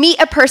to meet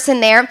a person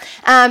there.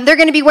 They're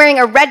going to be wearing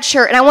a red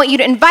shirt, and I want you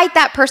to invite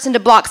that person to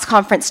Block's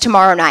conference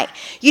tomorrow night.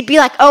 You'd be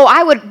like, oh,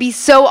 I would be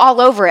so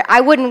all over it.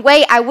 I wouldn't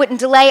wait. I wouldn't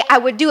delay. I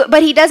would do it.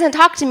 But he doesn't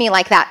talk to me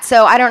like that,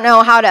 so I don't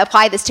know how to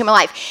apply this to my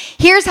life.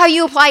 Here's how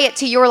you apply it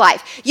to your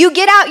life. You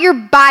get out your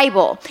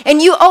Bible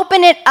and you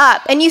open it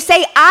up and you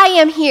say, I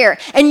am here,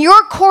 and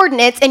your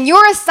coordinates and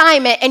your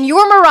assignment and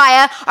your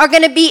Moriah are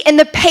going to be in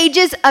the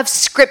pages of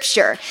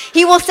Scripture.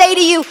 He will say to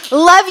you,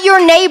 love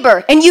your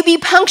neighbor, and you be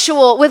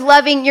punctual with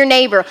loving your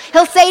neighbor.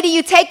 He'll say to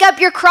you, take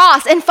up your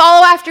cross and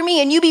follow after me,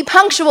 and you be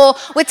punctual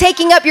with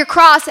taking up your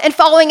cross and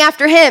following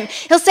after him.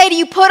 He'll say to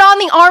you, put on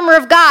the armor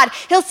of God.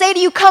 He'll say to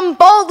you, come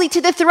boldly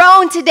to the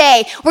throne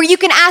today where you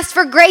can ask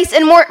for grace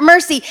and more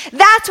mercy.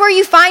 That's where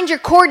you find your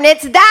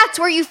coordinates. That's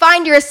where you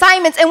find your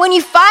assignments. And when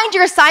you find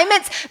your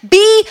assignments,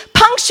 be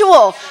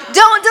punctual.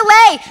 Don't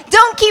delay.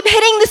 Don't keep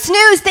hitting the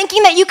snooze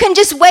thinking that you can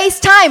just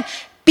waste time.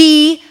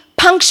 Be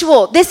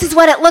punctual. This is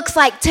what it looks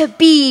like to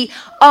be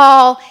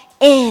all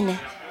in.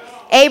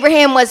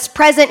 Abraham was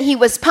present. He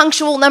was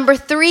punctual. Number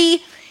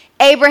 3,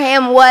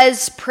 Abraham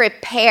was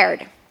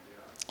prepared.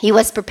 He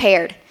was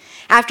prepared.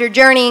 After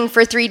journeying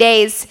for 3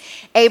 days,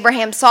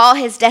 Abraham saw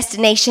his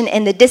destination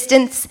in the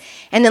distance.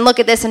 And then look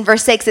at this in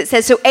verse 6. It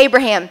says, so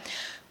Abraham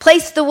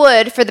placed the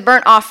wood for the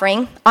burnt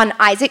offering on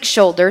Isaac's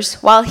shoulders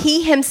while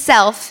he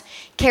himself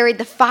carried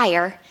the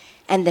fire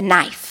and the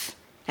knife.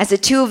 as the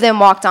two of them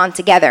walked on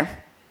together.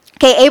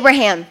 Okay,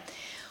 Abraham,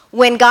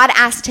 when God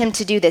asked him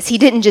to do this, he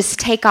didn't just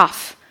take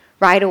off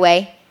right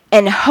away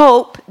and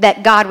hope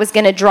that God was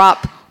going to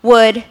drop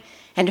wood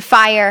and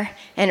fire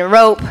and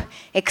rope,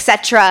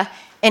 etc.,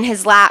 in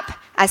his lap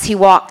as he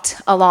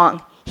walked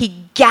along.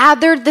 He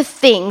gathered the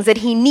things that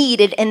he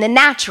needed in the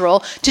natural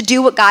to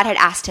do what God had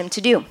asked him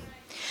to do.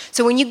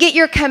 So when you get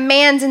your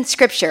commands in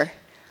Scripture,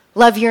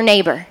 love your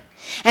neighbor,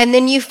 and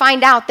then you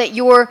find out that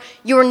your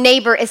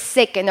neighbor is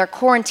sick and they're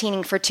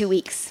quarantining for 2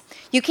 weeks,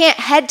 you can't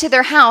head to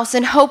their house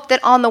and hope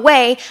that on the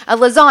way a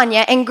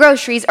lasagna and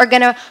groceries are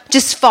going to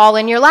just fall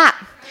in your lap.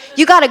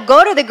 You got to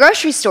go to the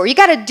grocery store. You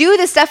got to do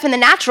the stuff in the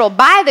natural,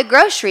 buy the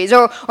groceries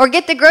or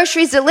get the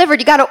groceries delivered.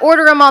 You got to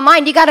order them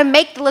online. You got to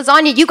make the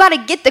lasagna. You got to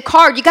get the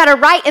card. You got to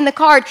write in the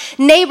card,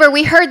 neighbor,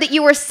 we heard that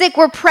you were sick.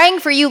 We're praying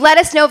for you. Let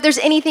us know if there's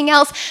anything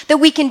else that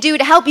we can do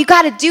to help. You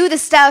got to do the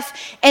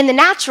stuff in the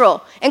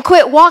natural and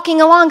quit walking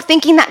along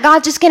thinking that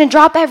God's just going to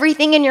drop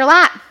everything in your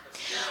lap.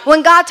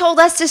 When God told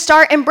us to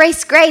start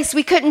Embrace Grace,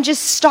 we couldn't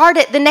just start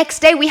it the next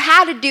day. We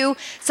had to do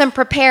some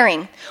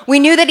preparing. We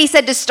knew that he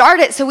said to start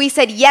it, so we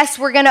said, yes,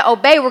 we're going to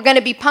obey. We're going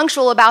to be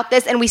punctual about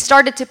this, and we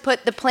started to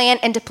put the plan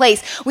into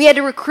place. We had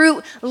to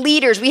recruit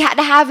leaders. We had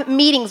to have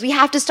meetings. We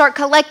have to start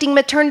collecting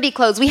maternity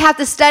clothes. We have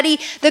to study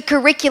the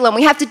curriculum.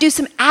 We have to do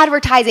some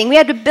advertising. We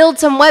have to build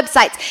some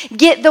websites,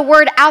 get the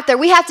word out there.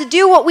 We have to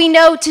do what we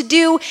know to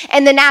do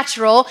in the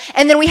natural,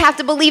 and then we have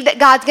to believe that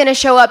God's going to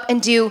show up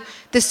and do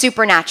the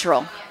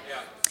supernatural.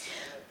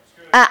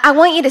 I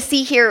want you to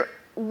see here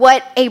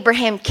what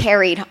Abraham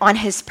carried on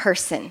his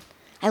person.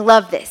 I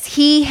love this.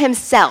 He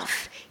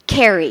himself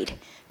carried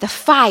the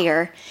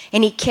fire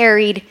and he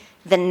carried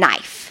the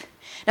knife.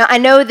 Now, I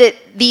know that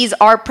these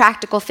are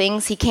practical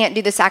things. He can't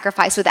do the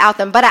sacrifice without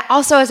them. But I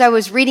also, as I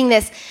was reading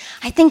this,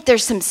 I think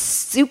there's some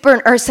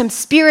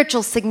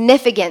spiritual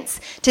significance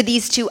to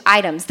these two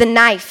items, the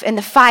knife and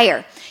the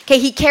fire. Okay,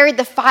 he carried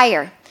the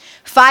fire.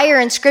 Fire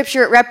in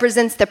Scripture, it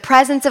represents the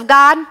presence of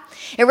God.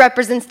 It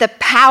represents the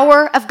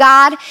power of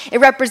God. It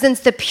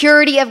represents the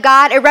purity of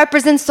God. It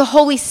represents the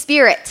Holy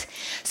Spirit.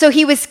 So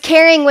he was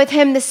carrying with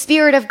him the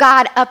Spirit of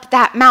God up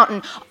that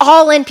mountain.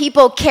 All in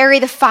people carry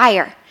the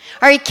fire.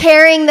 Are you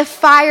carrying the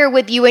fire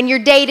with you in your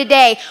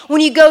day-to-day?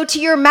 When you go to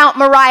your Mount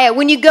Moriah,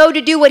 when you go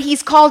to do what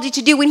he's called you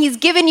to do, when he's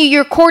given you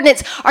your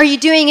coordinates, are you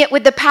doing it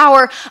with the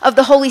power of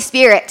the Holy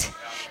Spirit?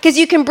 Because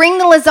you can bring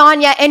the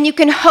lasagna and you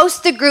can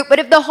host the group, but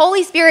if the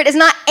Holy Spirit is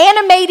not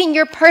animating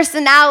your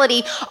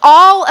personality,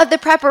 all of the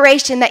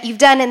preparation that you've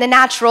done in the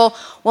natural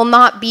will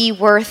not be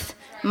worth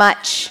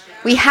much.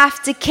 We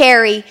have to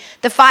carry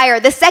the fire.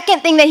 The second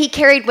thing that he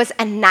carried was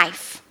a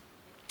knife.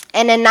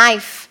 And a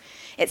knife,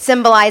 it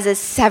symbolizes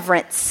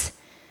severance.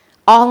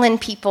 All in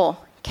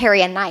people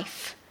carry a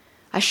knife,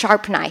 a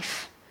sharp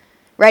knife,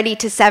 ready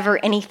to sever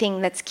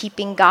anything that's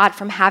keeping God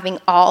from having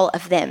all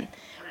of them.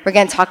 We're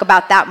going to talk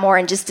about that more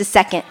in just a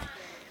second.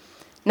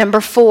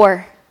 Number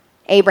 4,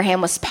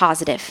 Abraham was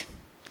positive.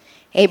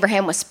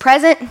 Abraham was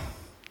present,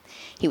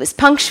 he was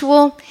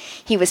punctual,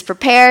 he was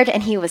prepared,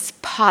 and he was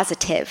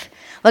positive.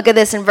 Look at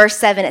this in verse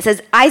 7. It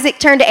says, Isaac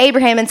turned to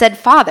Abraham and said,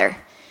 Father.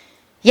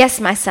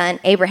 Yes, my son,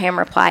 Abraham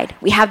replied.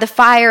 We have the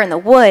fire and the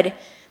wood.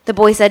 The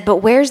boy said,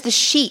 but where's the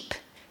sheep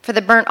for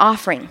the burnt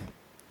offering?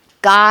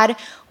 God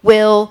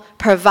will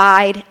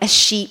provide a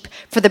sheep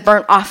for the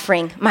burnt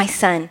offering, my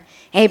son.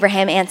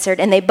 Abraham answered,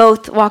 and they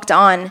both walked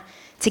on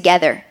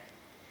together.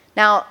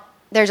 Now,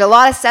 there's a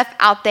lot of stuff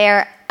out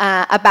there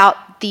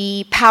about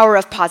the power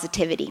of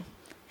positivity,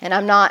 and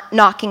I'm not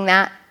knocking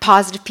that.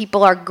 Positive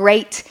people are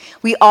great.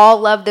 We all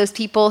love those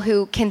people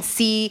who can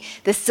see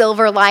the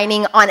silver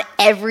lining on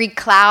every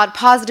cloud.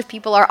 Positive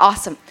people are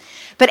awesome.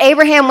 But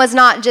Abraham was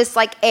not just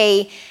like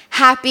a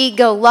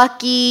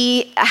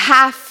happy-go-lucky,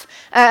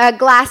 a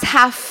glass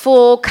half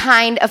full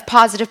kind of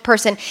positive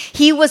person.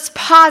 He was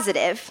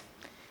positive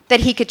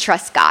that he could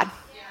trust God.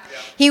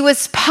 He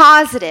was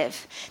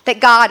positive that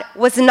God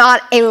was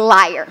not a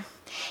liar.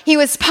 He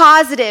was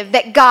positive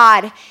that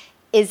God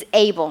is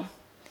able.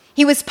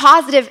 He was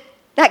positive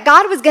that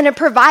God was going to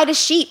provide a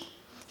sheep.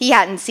 He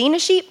hadn't seen a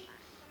sheep,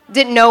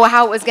 didn't know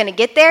how it was going to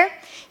get there.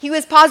 He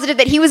was positive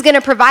that he was going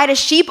to provide a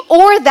sheep,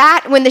 or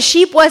that when the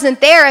sheep wasn't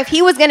there, if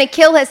he was going to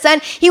kill his son,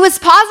 he was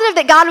positive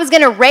that God was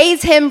going to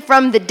raise him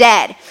from the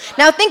dead.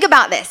 Now think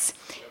about this.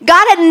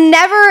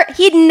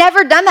 He'd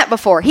never done that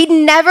before. He'd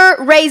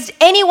never raised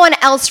anyone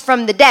else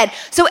from the dead.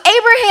 So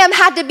Abraham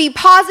had to be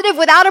positive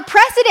without a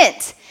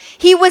precedent.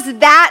 He was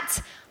that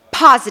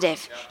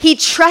positive. He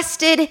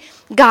trusted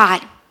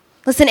God.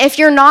 Listen, if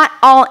you're not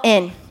all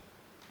in,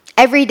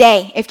 every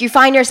day, if you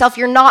find yourself,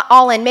 you're not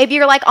all in. Maybe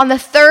you're like on the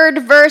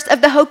 3rd verse of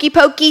the Hokey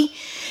Pokey.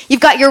 You've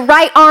got your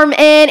right arm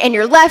in and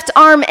your left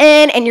arm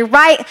in and your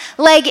right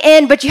leg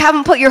in, but you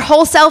haven't put your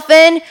whole self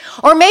in.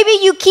 Or maybe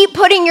you keep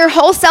putting your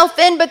whole self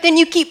in, but then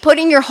you keep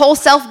putting your whole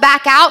self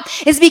back out.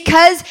 Is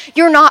because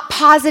you're not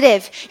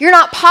positive. You're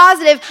not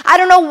positive. I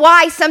don't know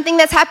why, something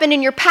that's happened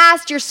in your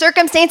past, your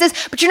circumstances,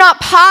 but you're not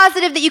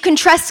positive that you can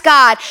trust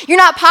God. You're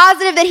not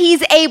positive that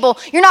he's able.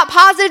 You're not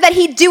positive that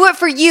he'd do it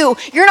for you.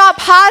 You're not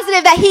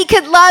positive that he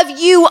could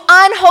love you,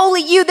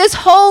 unholy you, this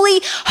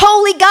holy,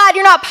 holy God.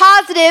 You're not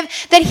positive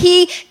that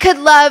he could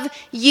love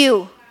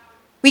you.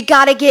 We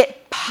got to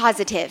get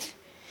positive.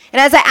 And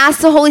as I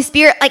asked the Holy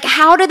Spirit, like,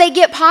 how do they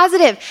get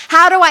positive?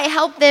 How do I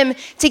help them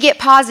to get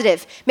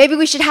positive? Maybe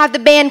we should have the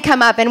band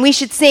come up and we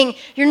should sing,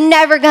 you're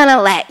never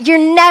gonna let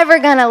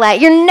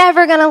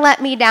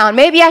me down.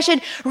 Maybe I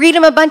should read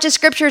them a bunch of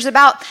scriptures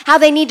about how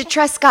they need to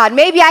trust God.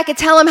 Maybe I could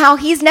tell them how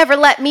he's never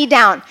let me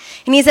down.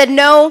 And he said,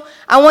 no,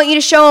 I want you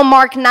to show them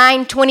Mark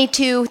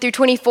 9:22 through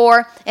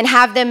 24 and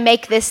have them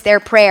make this their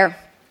prayer.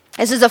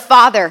 This is a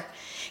father.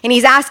 And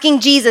he's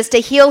asking Jesus to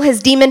heal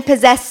his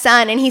demon-possessed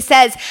son. And he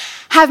says,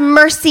 have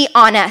mercy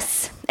on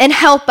us and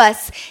help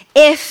us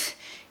if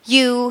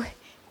you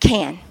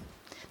can.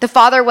 The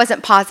father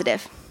wasn't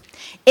positive.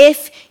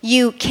 If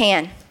you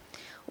can.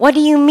 What do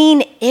you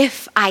mean,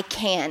 if I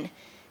can?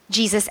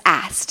 Jesus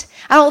asked.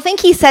 I don't think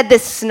he said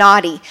this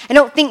snotty. I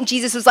don't think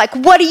Jesus was like,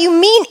 what do you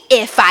mean,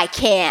 if I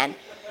can?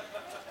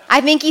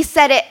 I think he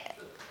said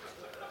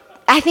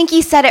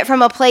it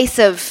from a place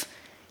of,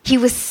 he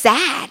was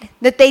sad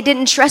that they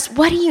didn't trust.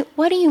 What do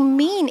you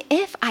mean,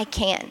 if I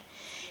can?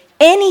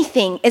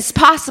 Anything is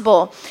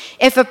possible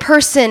if a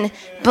person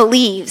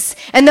believes.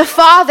 And the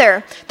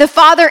father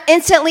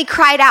instantly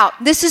cried out,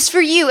 this is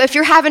for you if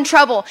you're having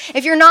trouble.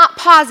 If you're not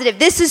positive,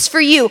 this is for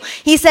you.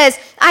 He says,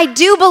 I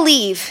do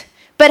believe,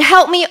 but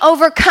help me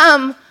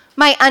overcome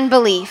my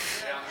unbelief.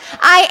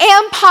 I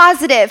am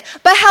positive,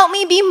 but help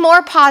me be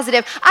more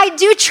positive. I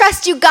do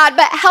trust you, God,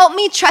 but help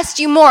me trust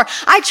you more.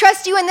 I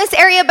trust you in this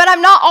area, but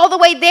I'm not all the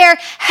way there.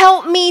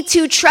 Help me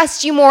to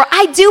trust you more.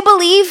 I do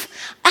believe.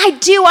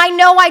 I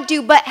know I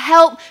do, but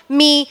help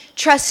me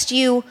trust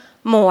you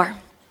more.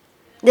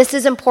 This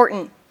is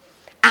important.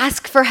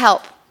 Ask for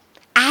help.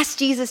 Ask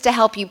Jesus to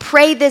help you.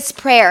 Pray this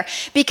prayer,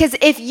 because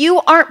if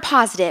you aren't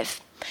positive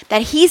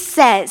that he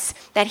says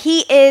that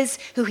he is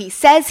who he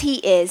says he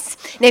is,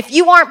 and if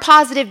you aren't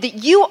positive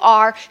that you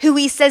are who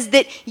he says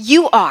that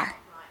you are,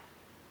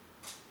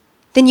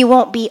 then you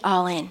won't be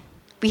all in.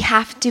 We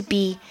have to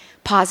be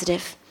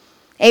positive.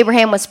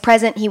 Abraham was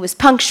present. He was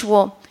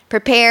punctual,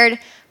 prepared,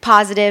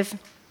 positive.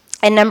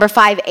 And number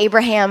 5,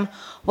 Abraham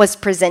was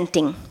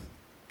presenting.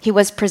 He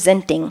was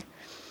presenting.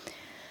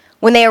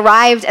 When they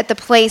arrived at the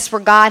place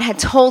where God had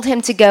told him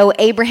to go,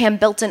 Abraham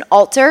built an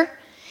altar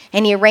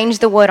and he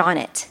arranged the wood on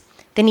it.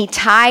 Then he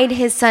tied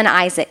his son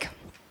Isaac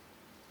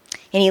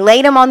and he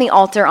laid him on the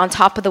altar on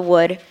top of the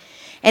wood.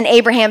 And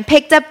Abraham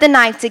picked up the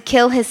knife to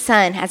kill his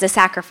son as a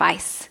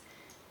sacrifice.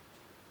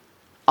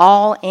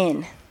 All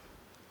in.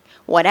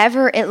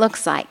 Whatever it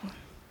looks like,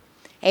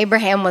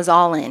 Abraham was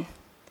all in.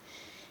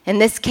 In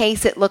this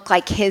case, it looked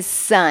like his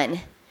son,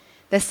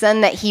 the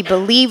son that he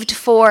believed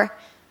for,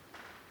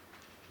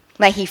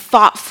 that he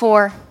fought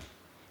for.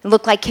 It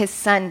looked like his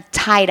son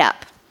tied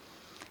up,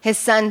 his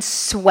son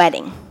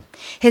sweating,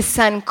 his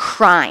son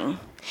crying.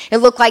 It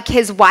looked like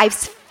his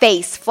wife's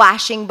face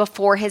flashing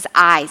before his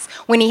eyes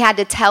when he had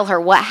to tell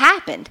her what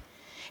happened.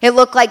 It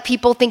looked like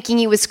people thinking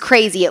he was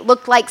crazy. It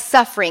looked like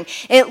suffering.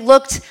 It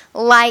looked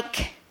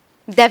like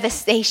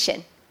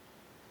devastation.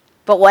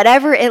 But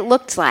whatever it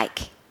looked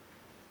like,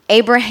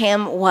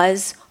 Abraham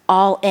was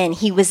all in.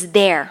 He was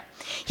there.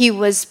 He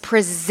was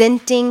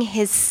presenting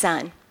his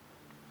son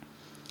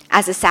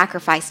as a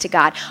sacrifice to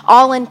God.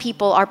 All in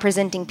people are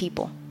presenting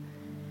people.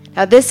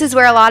 Now, this is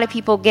where a lot of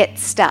people get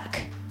stuck.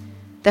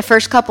 The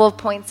first couple of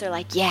points are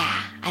like,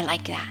 yeah, I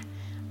like that.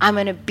 I'm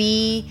going to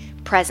be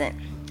present.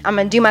 I'm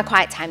going to do my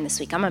quiet time this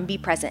week. I'm going to be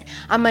present.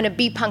 I'm going to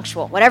be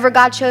punctual. Whatever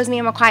God shows me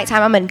in my quiet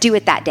time, I'm going to do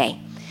it that day.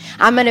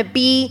 I'm going to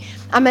be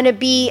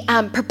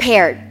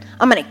prepared.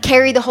 I'm going to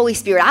carry the Holy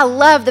Spirit. I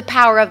love the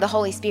power of the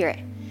Holy Spirit.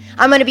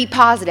 I'm going to be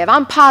positive.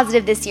 I'm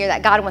positive this year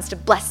that God wants to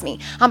bless me.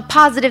 I'm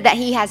positive that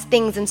he has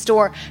things in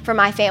store for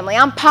my family.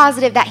 I'm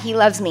positive that he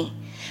loves me.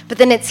 But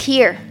then it's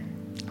here,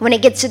 when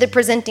it gets to the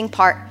presenting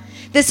part.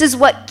 This is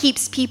what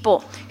keeps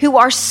people who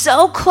are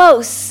so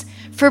close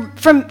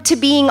to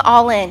being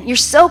all in. You're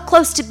so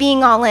close to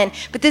being all in,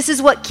 but this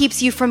is what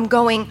keeps you from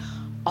going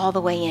all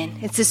the way in.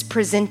 It's this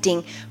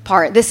presenting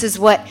part. This is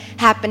what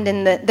happened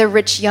in the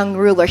rich young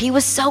ruler. He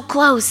was so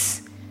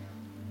close,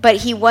 but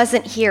he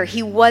wasn't here.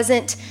 He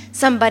wasn't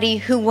somebody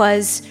who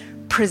was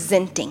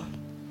presenting.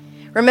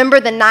 Remember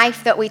the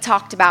knife that we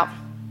talked about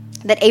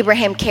that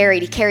Abraham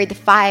carried? He carried the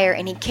fire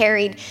and he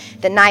carried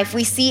the knife.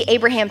 We see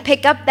Abraham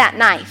pick up that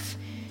knife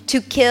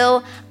to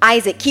kill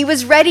Isaac. He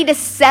was ready to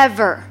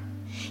sever.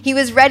 He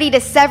was ready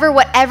to sever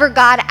whatever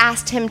God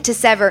asked him to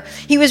sever.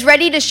 He was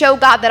ready to show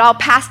God that I'll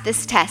pass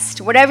this test.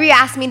 Whatever you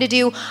ask me to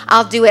do,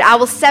 I'll do it. I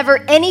will sever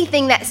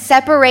anything that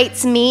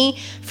separates me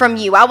from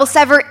you. I will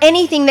sever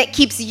anything that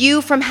keeps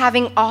you from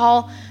having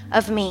all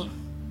of me.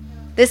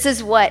 This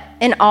is what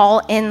an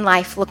all-in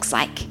life looks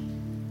like.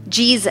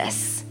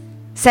 Jesus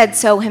said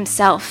so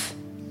himself.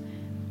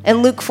 In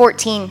Luke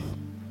 14,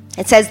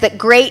 it says that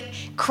great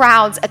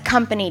crowds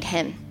accompanied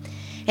him.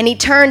 And he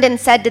turned and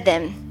said to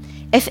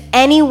them, if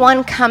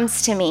anyone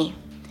comes to me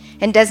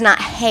and does not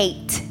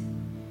hate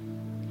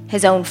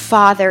his own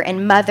father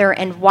and mother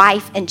and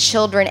wife and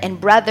children and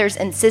brothers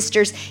and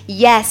sisters,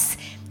 yes,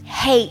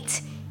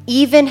 hate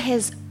even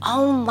his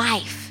own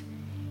life,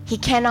 he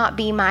cannot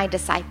be my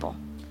disciple.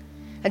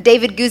 Now,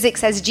 David Guzik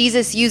says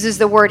Jesus uses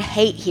the word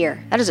hate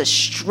here. That is a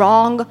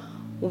strong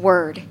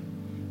word.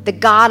 The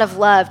God of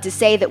love, to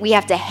say that we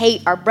have to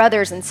hate our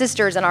brothers and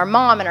sisters and our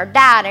mom and our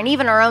dad and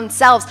even our own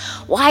selves.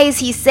 Why is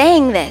he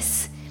saying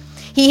this?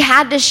 He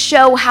had to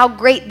show how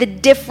great the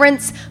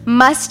difference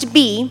must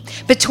be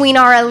between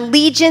our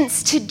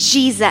allegiance to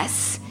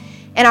Jesus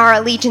and our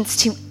allegiance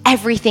to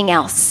everything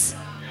else.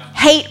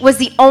 Hate was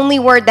the only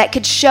word that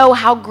could show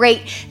how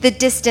great the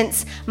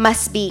distance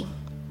must be.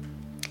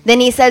 Then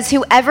he says,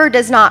 whoever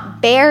does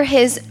not bear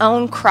his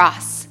own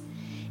cross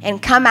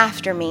and come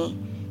after me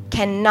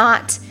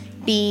cannot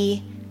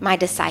be my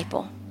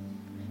disciple.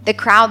 The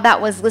crowd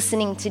that was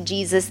listening to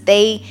Jesus,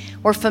 they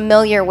were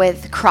familiar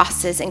with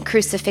crosses and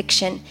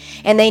crucifixion,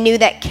 and they knew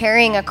that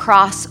carrying a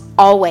cross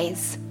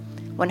always,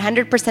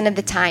 100% of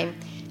the time,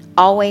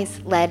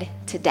 always led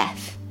to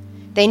death.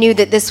 They knew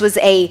that this was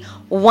a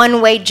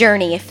one-way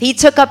journey. If he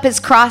took up his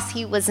cross,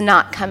 he was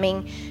not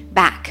coming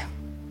back.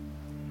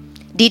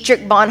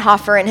 Dietrich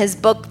Bonhoeffer, in his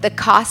book, The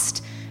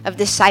Cost of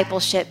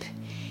Discipleship,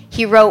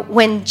 he wrote,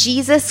 when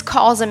Jesus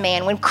calls a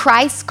man, when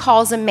Christ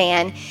calls a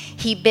man,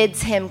 he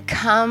bids him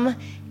come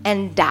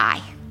and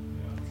die.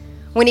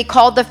 When he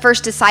called the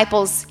first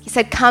disciples, he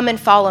said, come and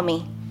follow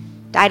me.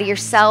 Die to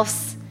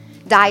yourselves,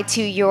 die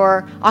to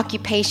your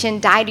occupation,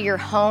 die to your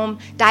home,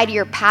 die to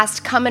your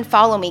past. Come and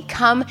follow me.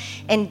 Come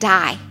and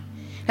die.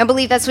 I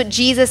believe that's what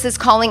Jesus is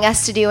calling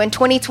us to do. In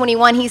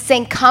 2021, he's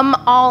saying, come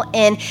all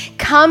in.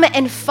 Come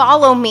and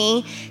follow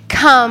me.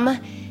 Come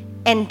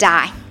and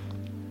die.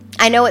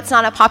 I know it's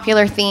not a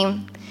popular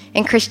theme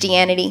in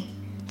Christianity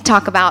to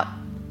talk about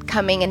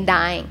coming and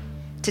dying,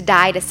 to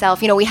die to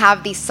self. You know, we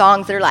have these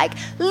songs that are like,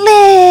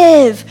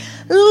 live,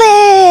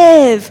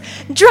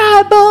 live,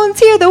 dry bones,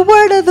 hear the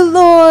word of the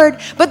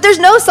Lord. But there's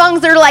no songs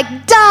that are like,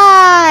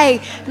 die,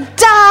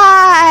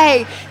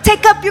 die,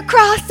 take up your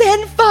cross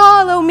and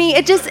follow me.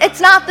 It's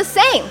not the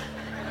same.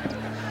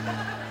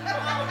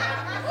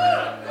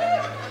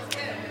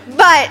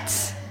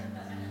 But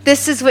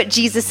this is what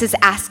Jesus is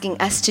asking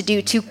us to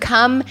do, to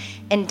come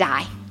and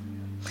die.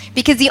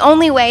 Because the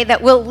only way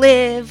that we'll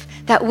live,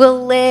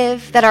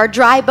 that our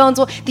dry bones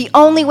will, the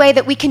only way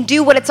that we can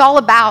do what it's all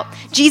about.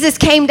 Jesus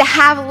came to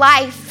have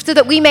life so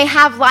that we may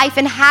have life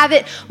and have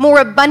it more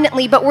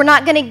abundantly, but we're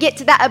not going to get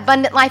to that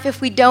abundant life if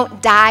we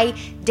don't die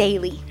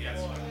daily.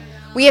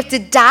 We have to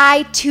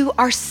die to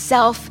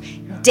ourselves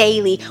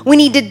daily. We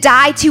need to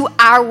die to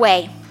our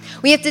way.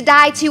 We have to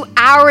die to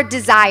our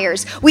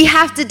desires. We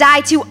have to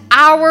die to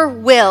our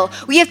will.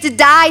 We have to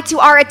die to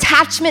our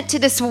attachment to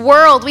this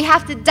world. We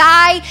have to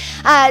die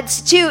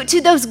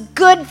to those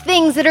good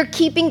things that are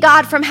keeping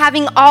God from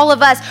having all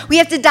of us. We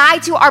have to die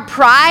to our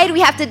pride. We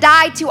have to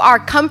die to our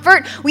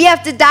comfort. We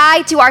have to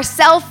die to our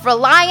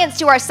self-reliance,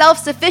 to our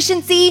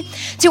self-sufficiency,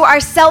 to our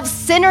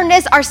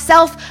self-centeredness, our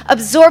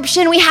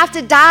self-absorption. We have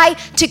to die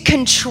to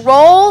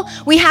control.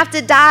 We have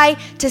to die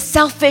to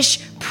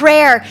selfish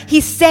prayer.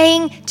 He's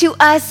saying to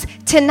us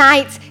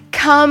tonight,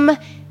 come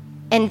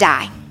and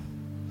die.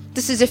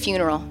 This is a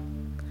funeral.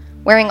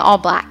 Wearing all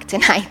black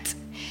tonight.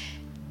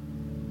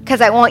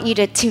 Because I want you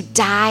to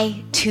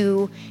die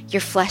to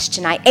your flesh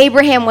tonight.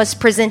 Abraham was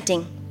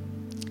presenting.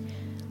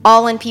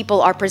 All in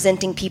people are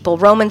presenting people.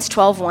 Romans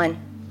 12:1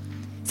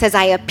 says,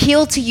 I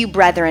appeal to you,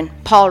 brethren,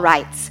 Paul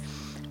writes,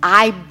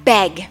 I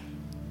beg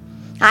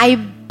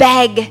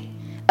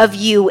of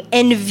you,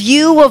 in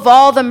view of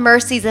all the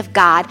mercies of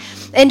God,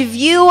 in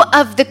view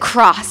of the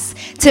cross,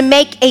 to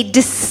make a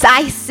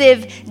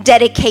decisive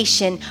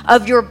dedication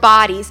of your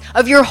bodies,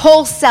 of your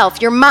whole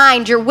self, your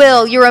mind, your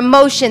will, your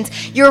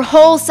emotions, your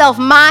whole self,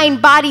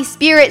 mind, body,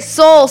 spirit,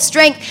 soul,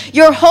 strength,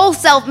 your whole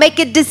self. Make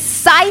a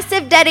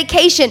decisive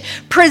dedication,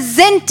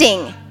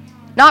 presenting,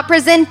 not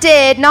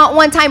presented, not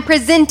one time,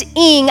 presenting,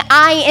 ing,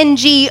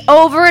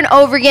 over and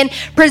over again,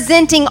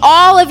 presenting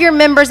all of your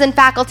members and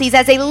faculties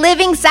as a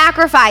living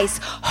sacrifice,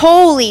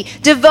 holy,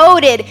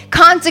 devoted,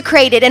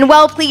 consecrated, and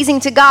well-pleasing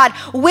to God,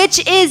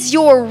 which is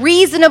your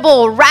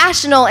reasonable,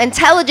 rational,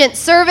 intelligent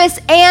service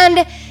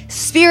and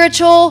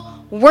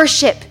spiritual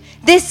worship.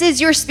 This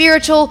is your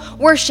spiritual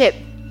worship.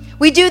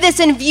 We do this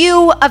in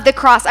view of the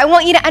cross. I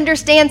want you to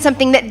understand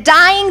something, that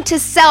dying to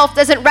self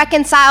doesn't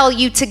reconcile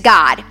you to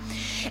God.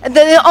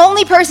 The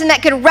only person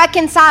that could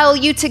reconcile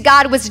you to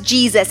God was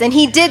Jesus, and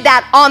he did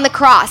that on the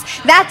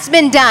cross. That's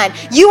been done.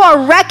 You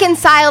are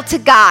reconciled to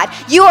God.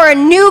 You are a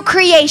new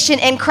creation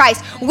in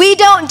Christ. We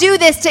don't do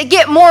this to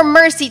get more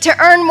mercy,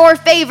 to earn more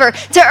favor,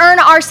 to earn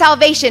our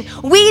salvation.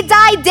 We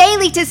die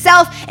daily to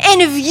self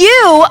in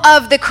view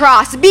of the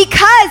cross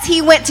because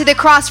he went to the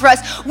cross for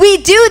us. We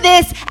do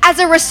this as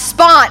a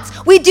response.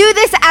 We do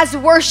this as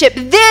worship.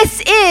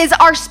 This is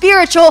our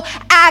spiritual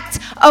act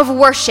of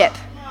worship.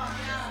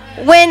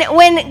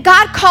 When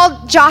God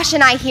called Josh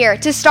and I here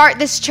to start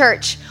this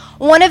church,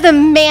 one of the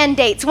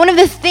mandates, one of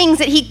the things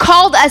that he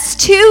called us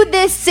to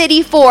this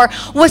city for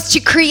was to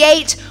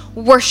create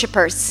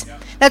worshipers.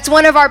 That's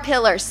one of our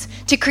pillars,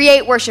 to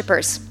create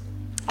worshipers.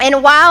 And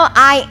while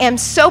I am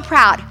so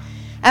proud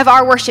of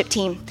our worship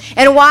team,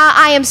 and while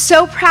I am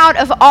so proud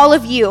of all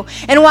of you,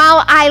 and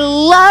while I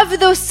love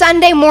the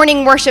Sunday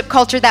morning worship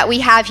culture that we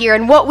have here,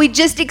 and what we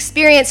just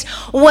experienced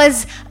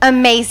was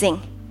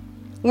amazing.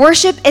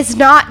 Worship is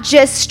not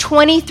just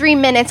 23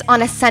 minutes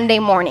on a Sunday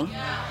morning.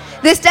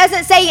 This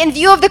doesn't say in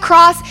view of the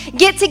cross,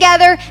 get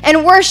together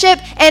and worship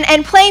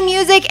and play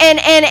music, and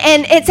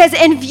it says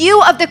in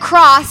view of the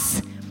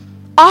cross,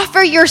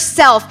 offer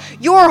yourself,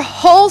 your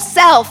whole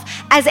self,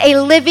 as a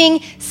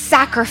living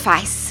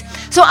sacrifice.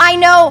 So I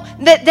know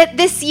that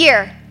this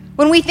year,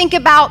 when we think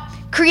about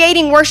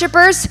creating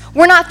worshipers,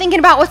 we're not thinking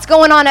about what's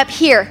going on up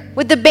here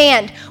with the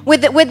band,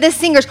 with the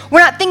singers.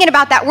 We're not thinking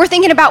about that. We're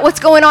thinking about what's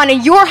going on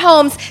in your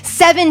homes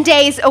 7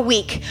 days a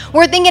week.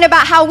 We're thinking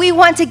about how we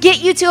want to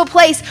get you to a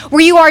place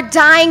where you are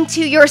dying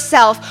to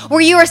yourself,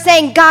 where you are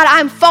saying, God,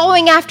 I'm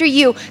following after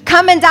you.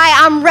 Come and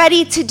die. I'm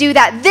ready to do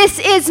that. This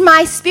is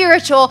my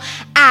spiritual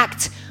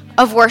act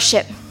of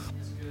worship.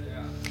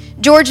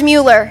 George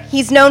Mueller,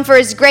 he's known for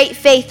his great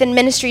faith and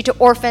ministry to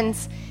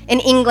orphans in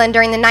England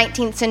during the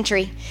 19th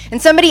century.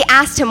 And somebody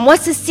asked him,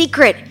 what's the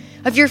secret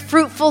of your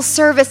fruitful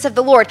service of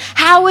the Lord?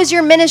 How has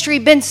your ministry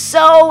been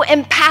so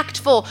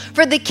impactful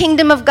for the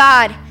kingdom of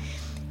God?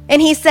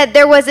 And he said,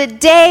 there was a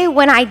day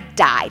when I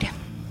died.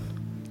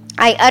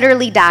 I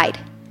utterly died.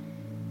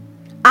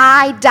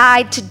 I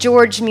died to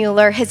George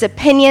Mueller, his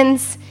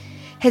opinions,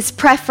 his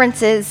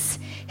preferences,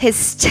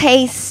 his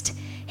taste,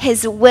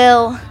 his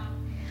will.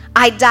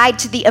 I died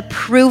to the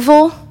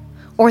approval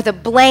or the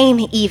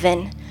blame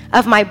even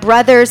of my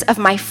brothers, of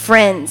my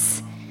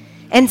friends.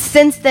 And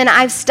since then,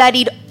 I've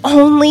studied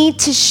only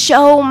to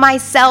show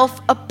myself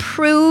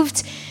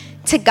approved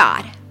to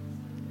God.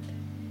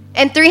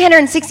 And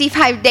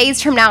 365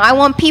 days from now, I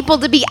want people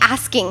to be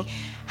asking,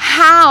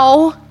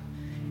 how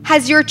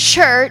has your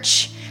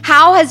church,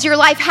 how has your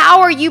life,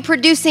 how are you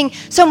producing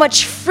so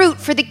much fruit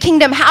for the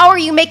kingdom? How are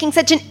you making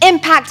such an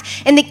impact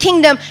in the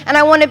kingdom? And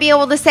I want to be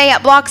able to say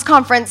at Blocks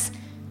Conference,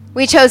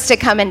 we chose to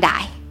come and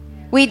die.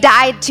 We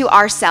died to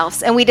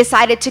ourselves and we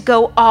decided to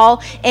go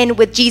all in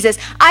with Jesus.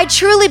 I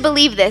truly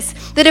believe this,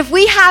 that if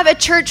we have a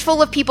church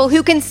full of people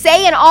who can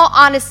say in all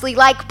honesty,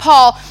 like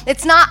Paul,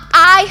 it's not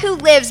I who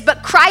lives,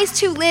 but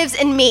Christ who lives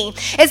in me.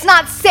 It's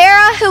not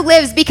Sarah who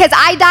lives because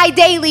I die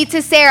daily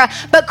to Sarah,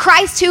 but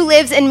Christ who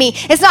lives in me.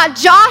 It's not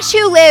Josh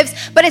who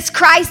lives, but it's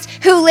Christ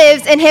who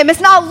lives in him.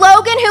 It's not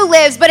Logan who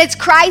lives, but it's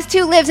Christ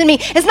who lives in me.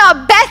 It's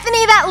not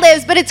Bethany that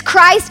lives, but it's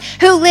Christ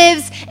who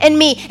lives in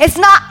me. It's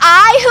not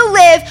I who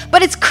live,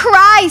 but it's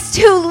Christ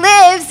who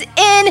lives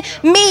in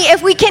me.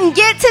 If we can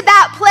get to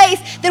that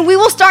place, then we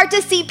will start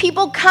to see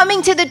people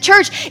coming to the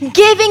church,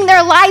 giving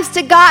their lives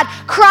to God,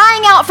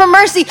 crying out for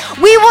mercy.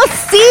 We will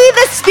see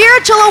the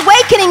spiritual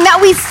awakening that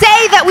we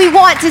say that we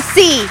want to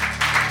see.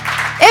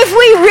 If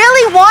we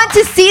really want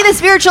to see the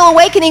spiritual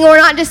awakening, we're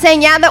not just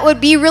saying, yeah, that would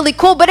be really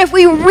cool, but if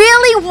we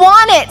really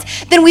want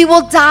it, then we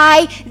will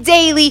die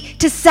daily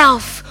to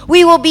self.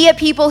 We will be a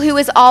people who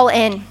is all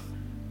in.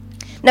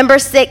 Number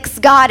 6,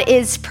 God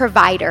is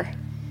provider.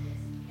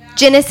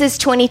 Genesis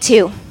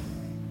 22.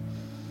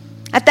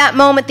 At that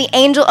moment, the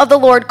angel of the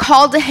Lord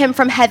called to him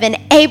from heaven,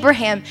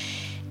 Abraham,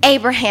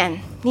 Abraham.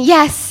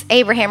 Yes,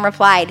 Abraham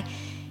replied,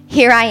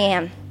 here I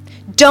am.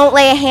 Don't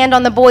lay a hand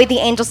on the boy, the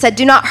angel said.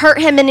 Do not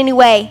hurt him in any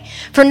way.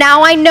 For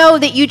now I know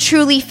that you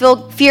truly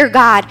fear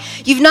God.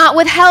 You've not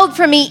withheld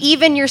from me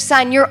even your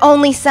son, your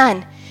only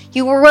son.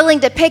 You were willing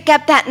to pick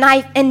up that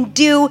knife and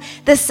do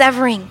the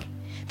severing.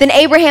 Then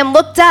Abraham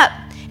looked up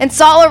and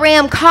saw a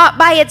ram caught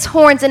by its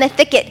horns in a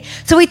thicket.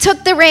 So he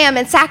took the ram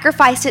and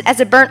sacrificed it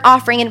as a burnt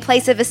offering in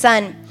place of his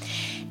son.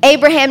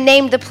 Abraham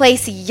named the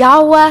place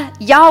Yahweh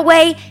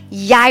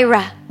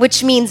Yireh,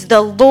 which means the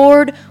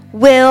Lord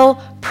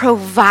will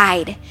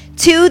provide.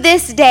 To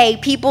this day,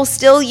 people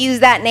still use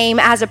that name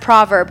as a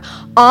proverb.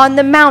 On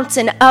the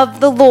mountain of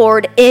the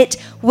Lord, it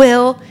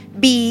will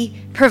be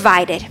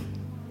provided.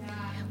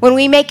 When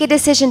we make a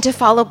decision to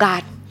follow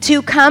God,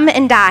 to come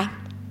and die,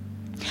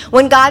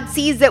 when God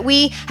sees that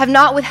we have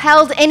not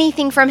withheld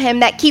anything from him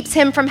that keeps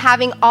him from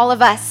having all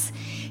of us,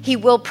 he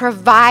will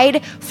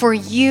provide for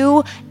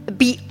you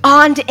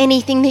beyond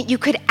anything that you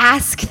could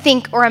ask,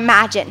 think, or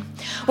imagine.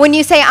 When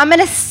you say, I'm going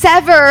to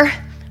sever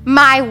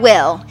my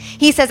will,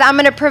 He says, I'm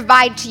going to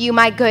provide to you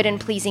my good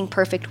and pleasing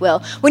perfect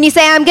will. When you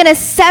say, I'm going to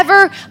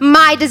sever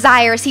my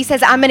desires, he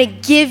says, I'm going to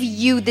give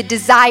you the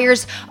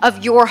desires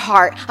of your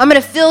heart. I'm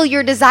going to fill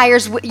your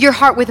desires, your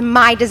heart with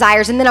my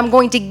desires, and then I'm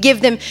going to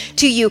give them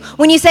to you.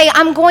 When you say,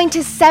 I'm going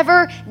to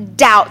sever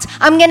doubt,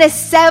 I'm going to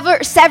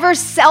sever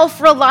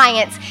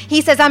self-reliance,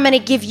 he says, I'm going to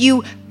give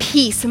you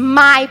peace,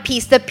 my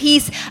peace, the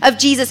peace of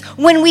Jesus.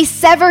 When we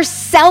sever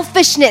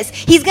selfishness,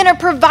 he's going to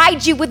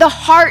provide you with a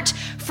heart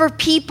for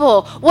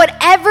people.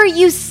 Whatever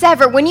you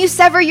sever, when you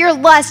sever your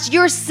lust,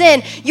 your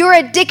sin, your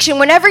addiction,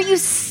 whenever you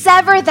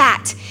sever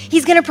that,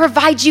 he's going to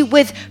provide you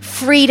with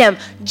freedom.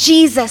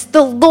 Jesus,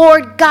 the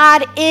Lord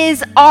God,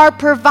 is our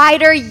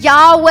provider.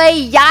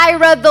 Yahweh,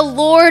 Yireh, the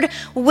Lord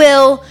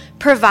will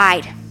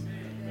provide.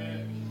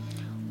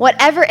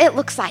 Whatever it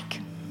looks like,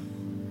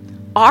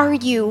 are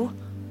you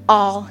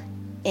all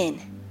in?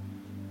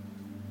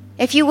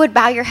 If you would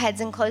bow your heads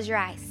and close your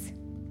eyes.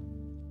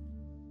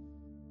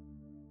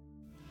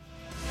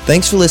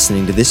 Thanks for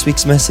listening to this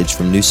week's message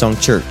from New Song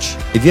Church.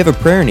 If you have a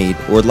prayer need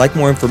or would like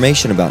more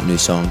information about New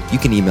Song, you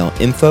can email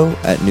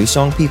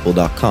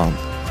info@newsongpeople.com.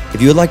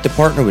 If you would like to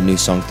partner with New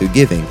Song through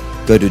giving,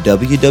 go to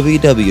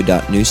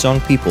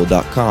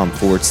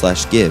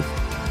www.newsongpeople.com/give.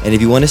 And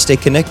if you want to stay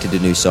connected to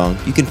New Song,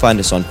 you can find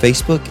us on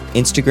Facebook,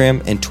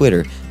 Instagram, and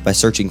Twitter by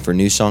searching for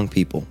New Song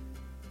People.